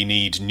 why do we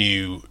need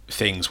new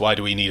things? Why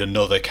do we need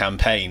another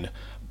campaign?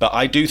 But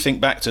I do think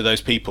back to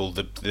those people,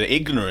 the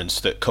ignorance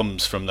that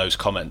comes from those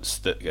comments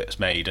that gets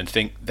made, and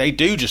think they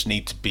do just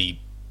need to be,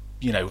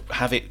 you know,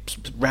 have it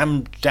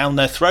rammed down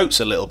their throats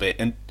a little bit,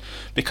 and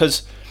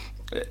because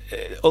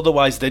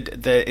otherwise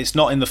it's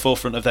not in the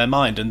forefront of their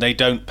mind, and they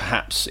don't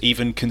perhaps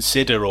even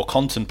consider or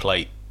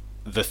contemplate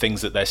the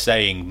things that they're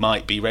saying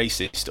might be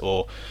racist,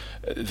 or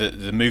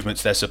the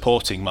movements they're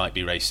supporting might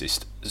be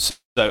racist.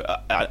 So,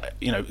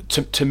 you know,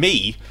 to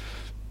me,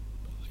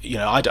 you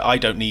know, I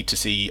don't need to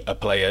see a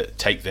player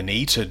take the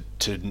knee to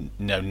you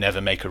know, never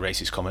make a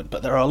racist comment,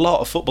 but there are a lot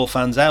of football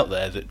fans out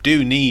there that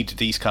do need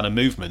these kind of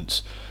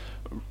movements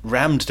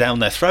rammed down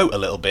their throat a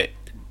little bit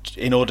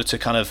in order to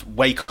kind of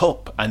wake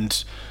up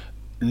and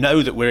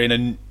know that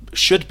we're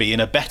should be in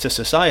a better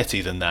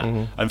society than that,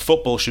 and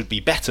football should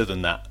be better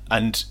than that.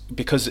 And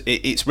because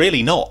it's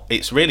really not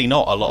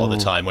a lot of the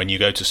time when you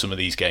go to some of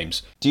these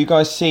games. Do you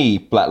guys see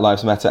Black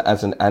Lives Matter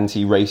as an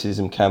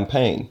anti-racism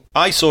campaign?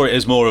 I saw it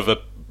as more of a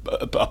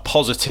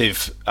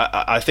positive,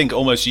 I think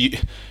almost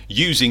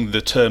using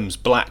the terms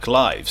Black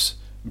Lives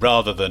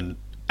rather than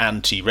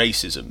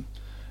anti-racism.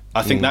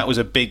 I think that was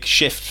a big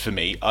shift for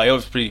me. I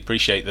obviously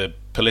appreciate the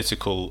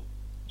political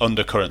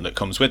undercurrent that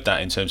comes with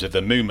that in terms of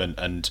the movement,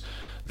 and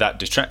that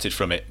detracted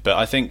from it. But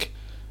I think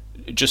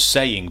just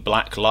saying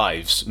Black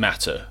Lives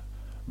Matter,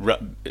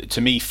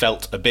 to me,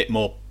 felt a bit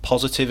more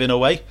positive in a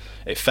way.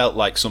 It felt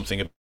like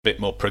something a bit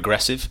more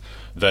progressive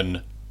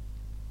than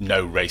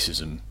no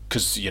racism.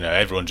 Because, you know,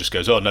 everyone just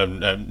goes, oh, no,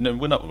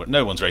 we're not,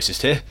 no one's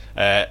racist here.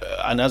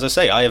 And as I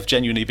say, I have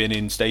genuinely been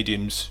in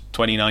stadiums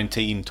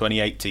 2019,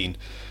 2018,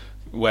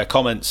 where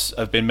comments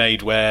have been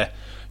made where,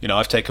 you know,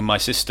 I've taken my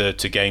sister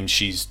to games,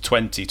 she's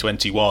 20,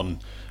 21,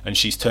 and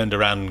she's turned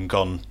around and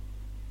gone,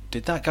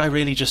 did that guy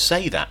really just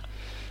say that?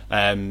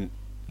 And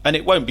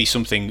it won't be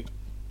something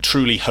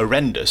truly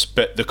horrendous,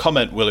 but the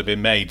comment will have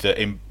been made that,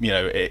 and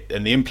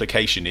the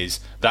implication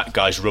is that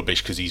guy's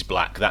rubbish because he's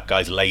black, that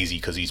guy's lazy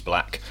because he's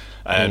black.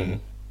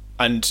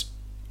 And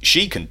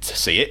she can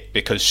see it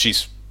because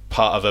she's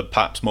part of a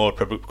perhaps more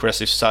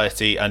progressive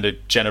society and a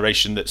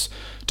generation that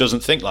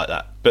doesn't think like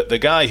that. But the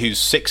guy who's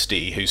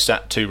 60, who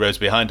sat 2 rows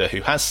behind her,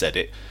 who has said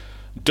it,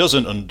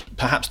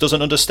 perhaps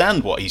doesn't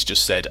understand what he's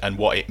just said and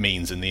what it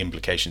means and the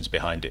implications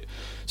behind it.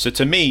 So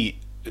to me,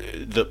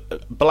 the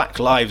Black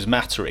Lives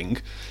Mattering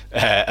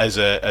as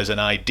an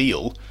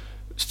ideal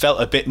felt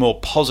a bit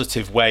more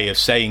positive way of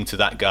saying to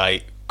that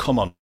guy, come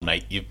on,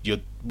 mate,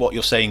 what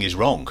you're saying is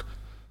wrong.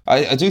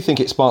 I do think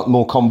it sparked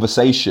more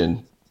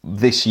conversation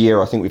this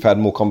year. I think we've had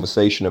more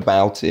conversation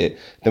about it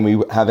than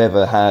we have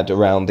ever had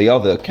around the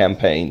other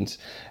campaigns.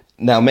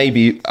 Now,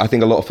 maybe I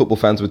think a lot of football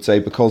fans would say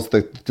because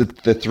the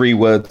 3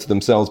 words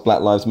themselves,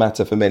 Black Lives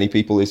Matter, for many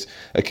people is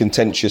a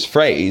contentious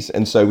phrase.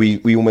 And so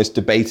we almost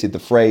debated the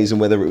phrase and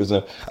whether it was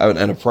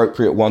an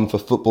appropriate one for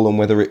football and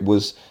whether it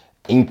was,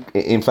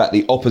 in fact,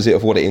 the opposite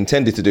of what it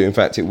intended to do. In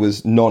fact, it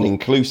was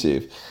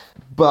non-inclusive.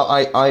 But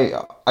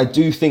I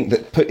do think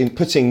that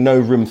putting no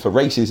room for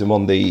racism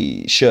on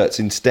the shirts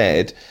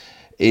instead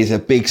is a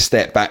big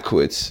step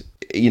backwards.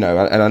 You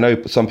know, and I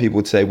know some people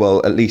would say,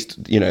 well, at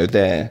least, you know,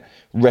 they're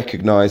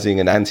recognising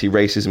an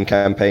anti-racism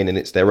campaign and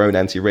it's their own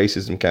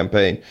anti-racism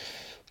campaign.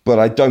 But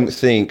I don't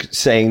think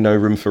saying no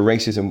room for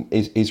racism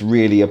is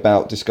really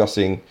about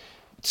discussing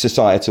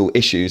societal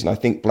issues. And I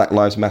think Black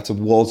Lives Matter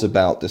was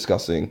about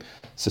discussing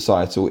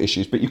societal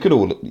issues. But you could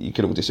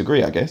all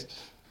disagree, I guess.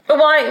 But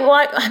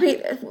why? I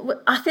mean,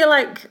 I feel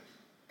like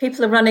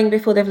people are running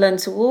before they've learned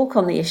to walk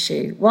on the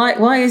issue.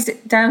 Why is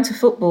it down to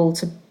football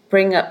to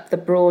bring up the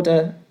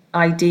broader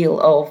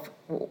ideal of,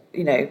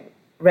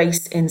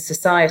 race in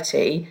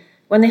society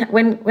when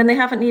they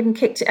haven't even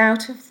kicked it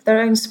out of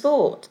their own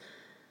sport?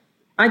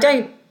 But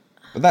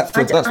that's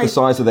the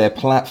size of their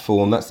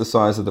platform. That's the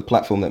size of the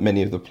platform that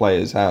many of the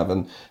players have.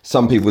 And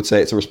some people would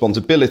say it's a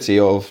responsibility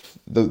of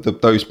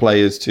those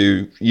players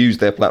to use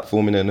their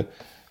platform in a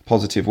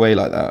positive way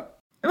like that.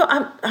 Well,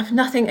 I have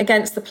nothing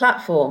against the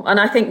platform. And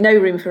I think No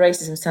Room for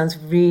Racism sounds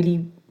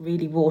really,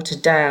 really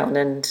watered down.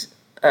 And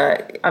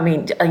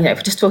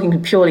just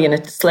talking purely in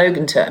a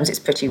slogan terms, it's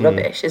pretty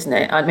rubbish, isn't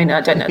it? I mean, I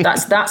don't know.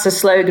 That's a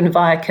slogan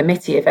via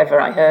committee if ever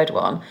I heard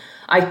one.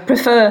 I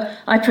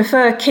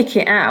prefer kick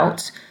it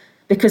out,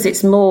 because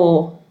it's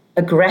more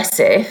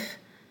aggressive.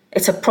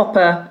 It's a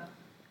proper,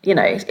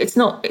 it's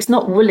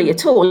not woolly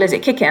at all, is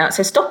it? Kick it out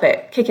says stop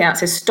it. Kick it out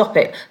says stop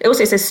it. It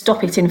also says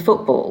stop it in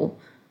football.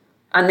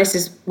 And this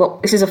is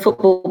a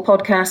football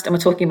podcast, and we're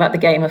talking about the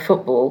game of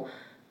football.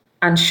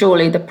 And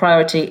surely the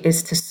priority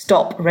is to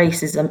stop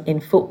racism in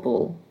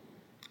football.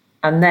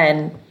 And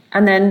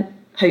then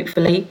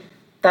hopefully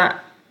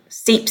that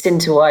seeps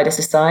into wider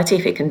society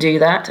if it can do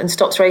that, and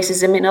stops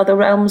racism in other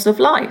realms of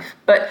life.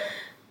 But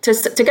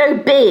to go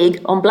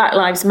big on Black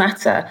Lives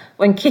Matter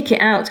when Kick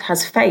It Out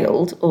has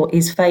failed or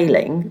is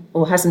failing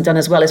or hasn't done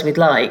as well as we'd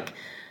like,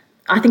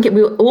 I think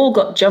we all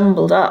got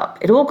jumbled up.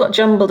 It all got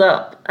jumbled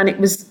up, and it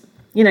was,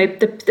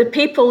 the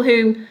people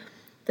who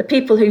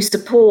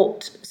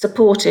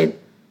supported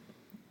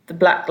the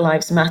Black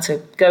Lives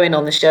Matter going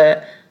on the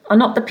shirt are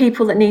not the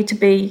people that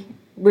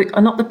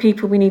are not the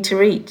people we need to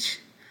reach.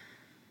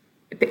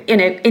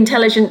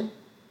 Intelligent,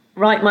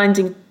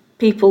 right-minded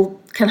people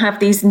can have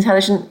these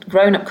intelligent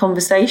grown-up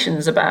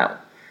conversations about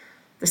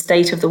the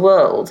state of the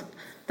world.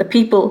 The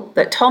people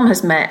that Tom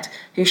has met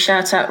who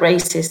shout out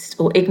racist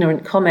or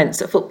ignorant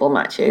comments at football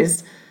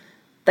matches,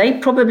 they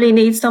probably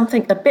need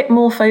something a bit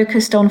more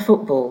focused on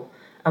football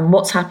and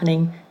what's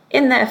happening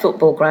in their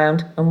football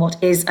ground and what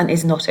is and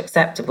is not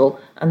acceptable.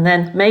 And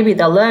then maybe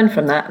they'll learn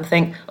from that and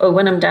think, oh,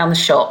 when I'm down the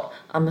shop,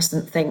 I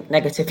mustn't think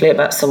negatively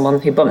about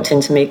someone who bumped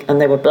into me and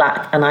they were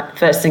black. And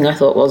first thing I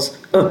thought was,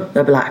 oh,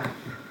 they're black.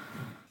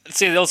 I'd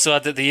say they also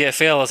add that the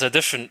EFL has a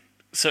different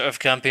sort of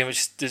campaign,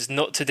 which is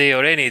not today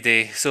or any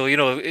day. So,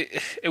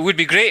 it would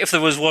be great if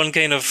there was one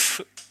kind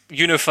of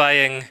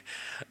unifying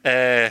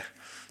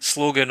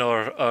slogan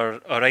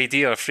or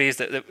idea or phrase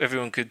that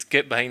everyone could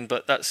get behind,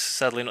 but that's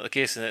sadly not the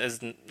case,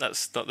 and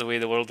that's not the way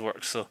the world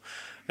works. So,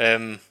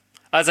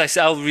 as I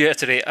say, I'll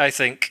reiterate, I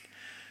think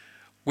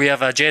we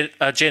have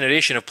a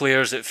generation of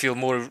players that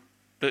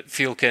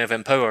feel kind of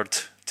empowered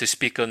to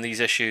speak on these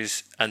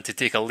issues and to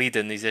take a lead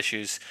in these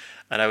issues.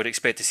 And I would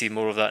expect to see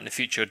more of that in the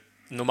future,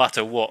 no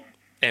matter what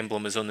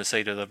emblem is on the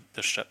side of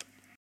their strip.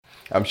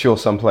 I'm sure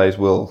some players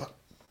will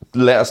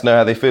let us know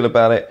how they feel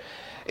about it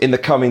in the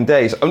coming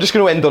days. I'm just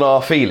going to end on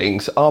our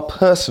feelings, our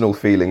personal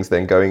feelings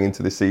then going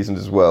into this season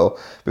as well,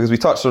 because we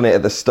touched on it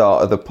at the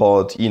start of the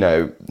pod,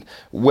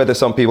 whether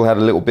some people had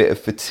a little bit of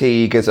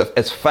fatigue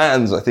as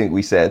fans, I think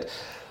we said.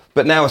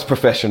 But now as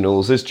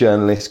professionals, as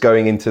journalists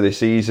going into this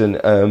season,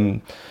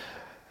 how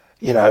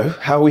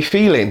are we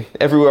feeling?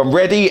 Everyone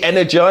ready,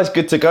 energised,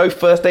 good to go?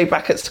 First day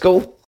back at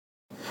school?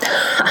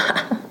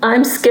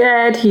 I'm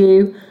scared,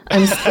 Hugh.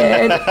 I'm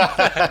scared.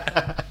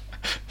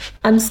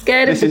 I'm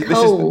scared of the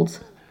cold.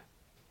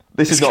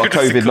 This is not a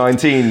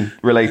COVID-19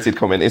 related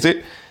comment, is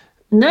it?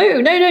 No.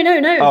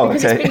 Oh,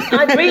 because okay.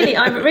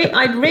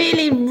 I'd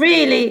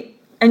really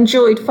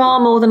enjoyed far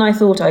more than I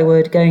thought I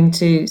would going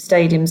to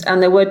stadiums.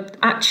 And there were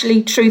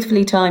actually,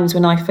 truthfully, times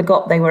when I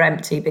forgot they were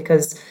empty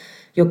because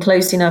you're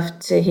close enough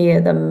to hear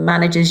the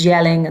managers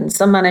yelling, and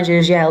some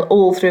managers yell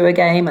all through a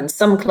game, and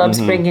some clubs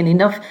bring in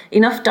enough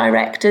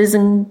directors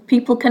and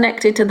people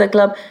connected to the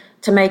club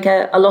to make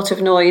a lot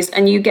of noise,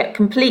 and you get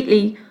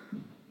completely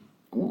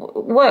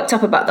worked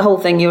up about the whole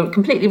thing. You're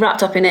completely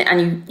wrapped up in it,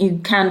 and you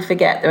can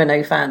forget there are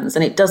no fans,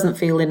 and it doesn't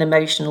feel an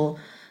emotional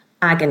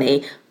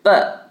agony.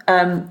 But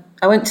I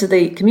went to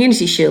the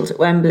Community Shield at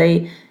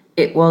Wembley.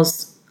 It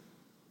was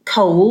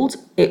cold,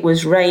 it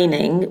was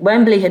raining.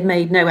 Wembley had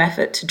made no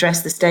effort to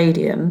dress the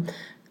stadium,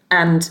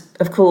 and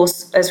of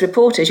course, as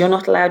reporters, you're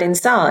not allowed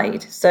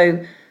inside.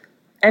 So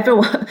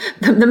everyone,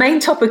 the main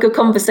topic of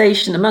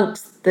conversation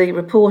amongst the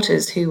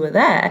reporters who were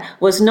there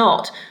was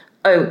not,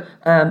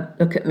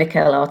 look at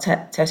Mikel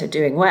Arteta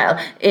doing well.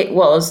 It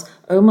was,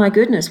 oh my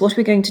goodness, what are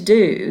we going to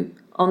do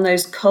on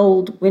those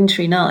cold,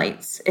 wintry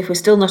nights if we're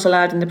still not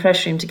allowed in the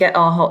press room to get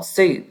our hot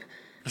soup?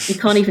 You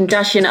can't even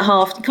dash in at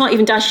half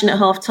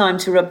time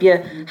to rub your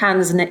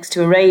hands next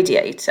to a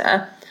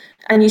radiator,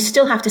 and you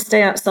still have to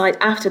stay outside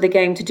after the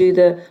game to do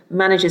the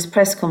managers'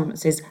 press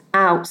conferences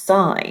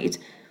outside.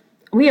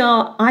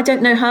 I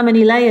don't know how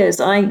many layers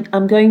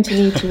I'm going to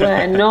need to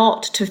wear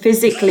not to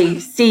physically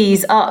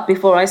seize up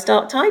before I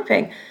start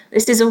typing.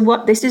 This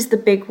is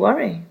the big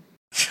worry.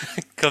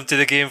 Come to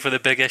the game for the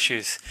big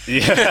issues.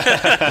 Yeah.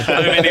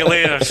 How many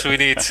layers we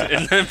need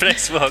in the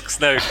press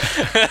box now?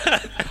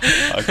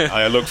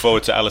 I look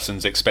forward to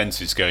Alisson's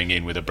expenses going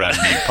in with a brand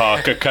new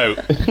Parker coat,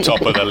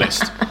 top of the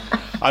list.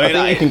 I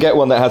think you can get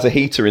one that has a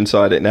heater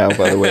inside it now,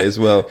 by the way, as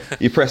well.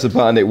 You press a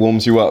button, it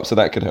warms you up, so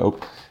that could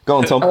help. Go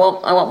on, Tom. I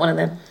want one of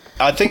them.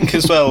 I think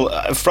as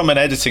well, from an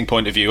editing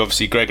point of view,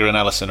 obviously Gregor and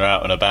Alison are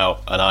out and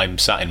about, and I'm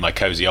sat in my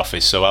cosy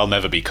office, so I'll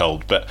never be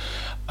cold. But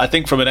I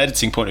think from an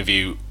editing point of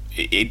view,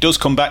 it does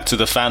come back to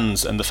the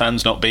fans and the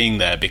fans not being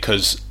there,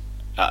 because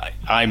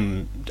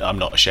I'm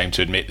not ashamed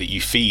to admit that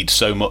you feed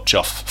so much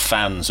off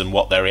fans and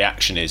what their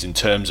reaction is in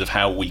terms of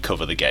how we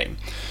cover the game.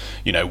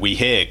 You know, we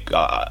hear,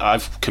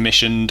 I've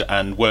commissioned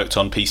and worked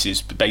on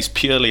pieces based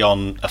purely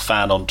on a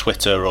fan on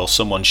Twitter or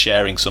someone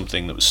sharing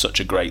something that was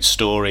such a great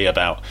story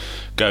about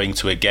going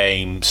to a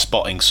game,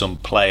 spotting some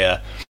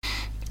player.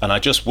 And I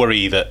just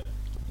worry that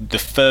the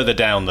further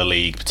down the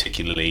league,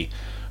 particularly,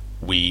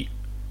 we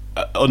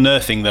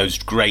unearthing those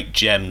great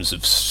gems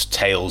of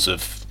tales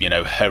of, you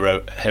know,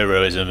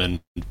 heroism and,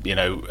 you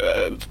know,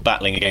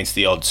 battling against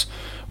the odds,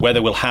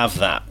 whether we'll have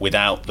that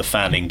without the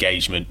fan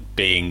engagement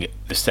being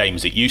the same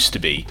as it used to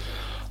be.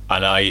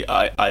 And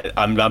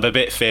I'm a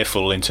bit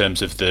fearful in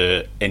terms of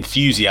the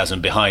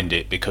enthusiasm behind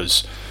it,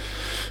 because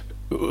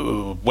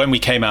when we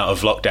came out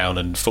of lockdown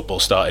and football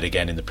started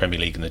again in the Premier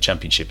League and the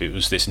Championship, it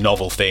was this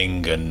novel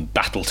thing and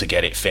battle to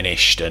get it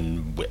finished,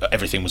 and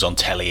everything was on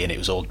telly and it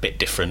was all a bit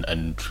different,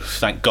 and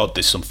thank God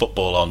there's some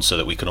football on so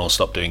that we can all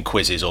stop doing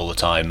quizzes all the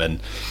time.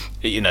 And,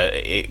 you know,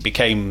 it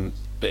became,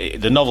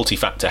 the novelty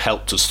factor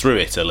helped us through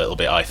it a little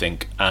bit, I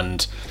think.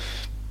 And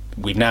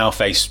we've now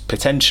faced,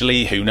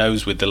 potentially, who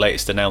knows, with the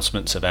latest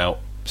announcements about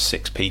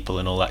 6 people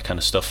and all that kind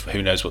of stuff,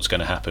 who knows what's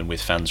going to happen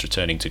with fans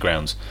returning to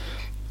grounds.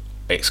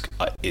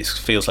 It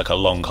feels like a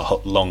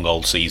long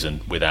old season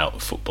without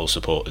football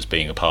supporters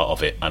being a part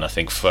of it, and I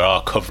think for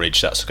our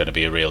coverage that's going to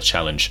be a real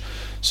challenge.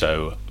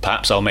 So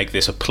perhaps I'll make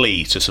this a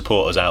plea to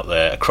supporters out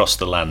there across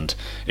the land.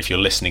 If you're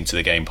listening to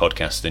the Game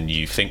podcast and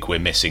you think we're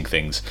missing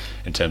things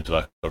in terms of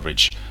our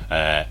coverage,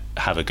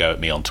 have a go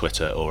at me on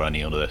Twitter or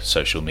any other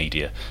social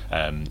media,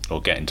 or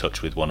get in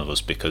touch with one of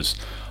us, because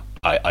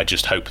I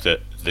just hope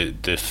that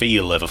the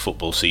feel of a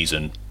football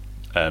season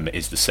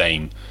is the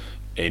same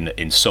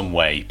in some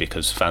way,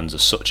 because fans are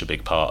such a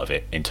big part of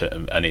it,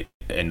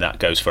 and that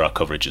goes for our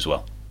coverage as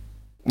well.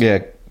 Yeah,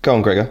 go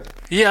on, Gregor.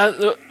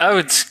 Yeah, I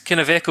would kind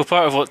of echo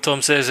part of what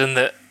Tom says, in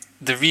that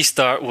the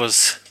restart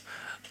was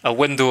a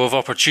window of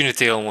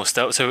opportunity almost.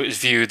 That was how it was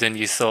viewed, and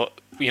you thought,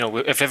 you know,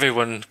 if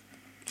everyone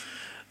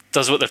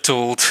does what they're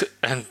told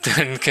and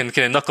can kind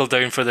of knuckle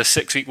down for the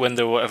 6-week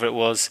window or whatever it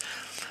was,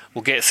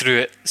 we'll get through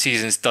it,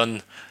 season's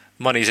done,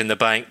 money's in the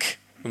bank,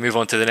 we move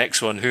on to the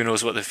next one, who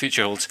knows what the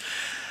future holds.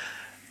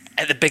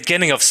 At the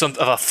beginning of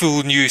a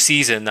full new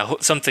season,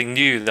 something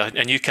new,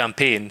 a new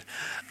campaign,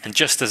 and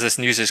just as this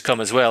news has come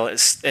as well,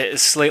 it's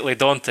slightly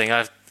daunting.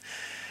 I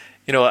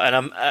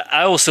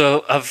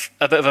also have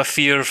a bit of a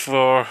fear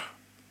for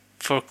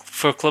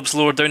clubs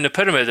lower down the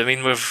pyramid. I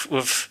mean,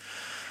 we've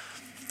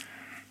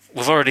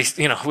already,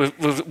 you know,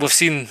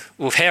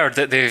 we've heard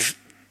that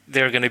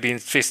they're going to be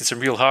facing some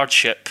real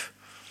hardship.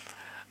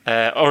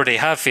 Already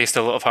have faced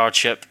a lot of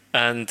hardship,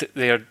 and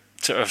they are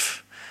sort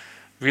of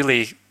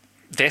really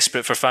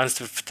desperate for fans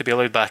to be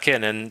allowed back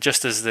in. And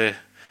just as the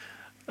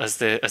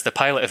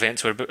pilot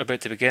events were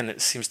about to begin,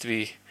 it seems to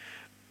be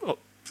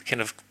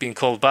kind of being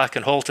called back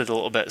and halted a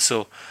little bit.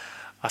 So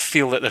I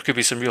feel that there could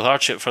be some real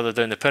hardship further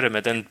down the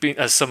pyramid. And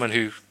as someone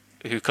who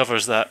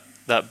covers that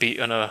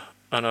beat on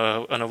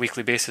a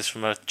weekly basis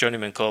from a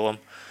journeyman column,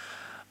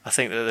 I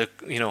think that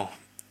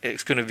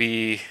it's going to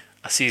be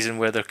a season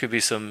where there could be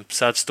some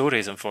sad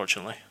stories,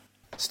 unfortunately.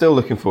 Still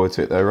looking forward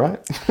to it though, right?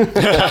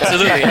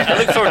 Absolutely. I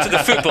look forward to the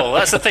football.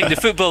 That's the thing. The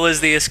football is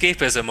the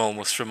escapism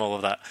almost from all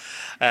of that.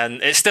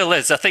 And it still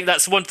is. I think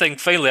that's one thing,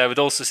 finally, I would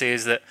also say,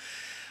 is that,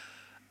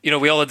 you know,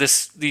 we all had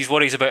these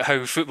worries about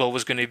how football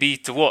was going to be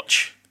to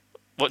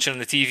watching on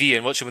the TV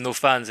and watching with no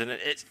fans, and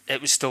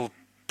it was still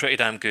pretty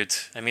damn good.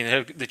 I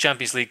mean, the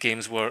Champions League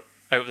games were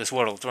out of this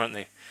world, weren't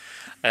they?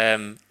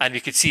 And you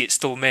could see it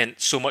still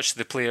meant so much to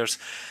the players,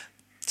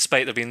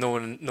 despite there being no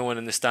one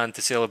in the stand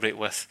to celebrate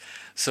with.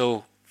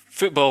 So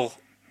football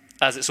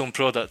as its own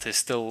product is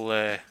still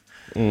a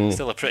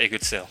pretty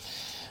good sell.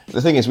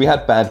 The thing is, we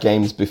had bad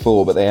games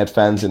before, but they had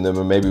fans in them,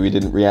 and maybe we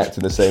didn't react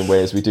in the same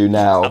way as we do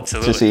now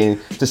to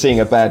seeing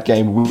a bad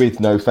game with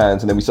no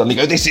fans, and then we suddenly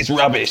go, this is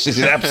rubbish, this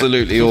is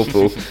absolutely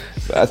awful.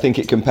 But I think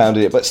it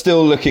compounded it, but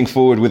still looking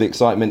forward with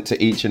excitement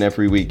to each and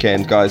every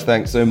weekend. Guys,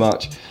 thanks so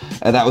much.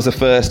 That was the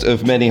first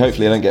of many.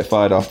 Hopefully I don't get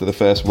fired after the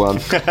first one.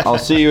 I'll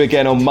see you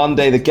again on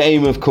Monday. The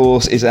game, of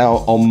course, is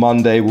out on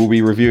Monday. We'll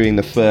be reviewing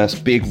the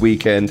first big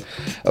weekend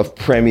of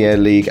Premier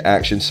League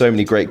action. So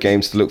many great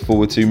games to look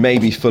forward to.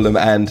 Maybe Fulham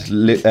and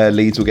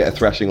Leeds will get a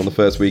thrashing on the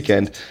first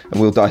weekend,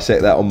 and we'll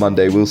dissect that on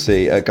Monday. We'll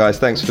see. Guys,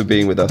 thanks for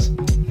being with us.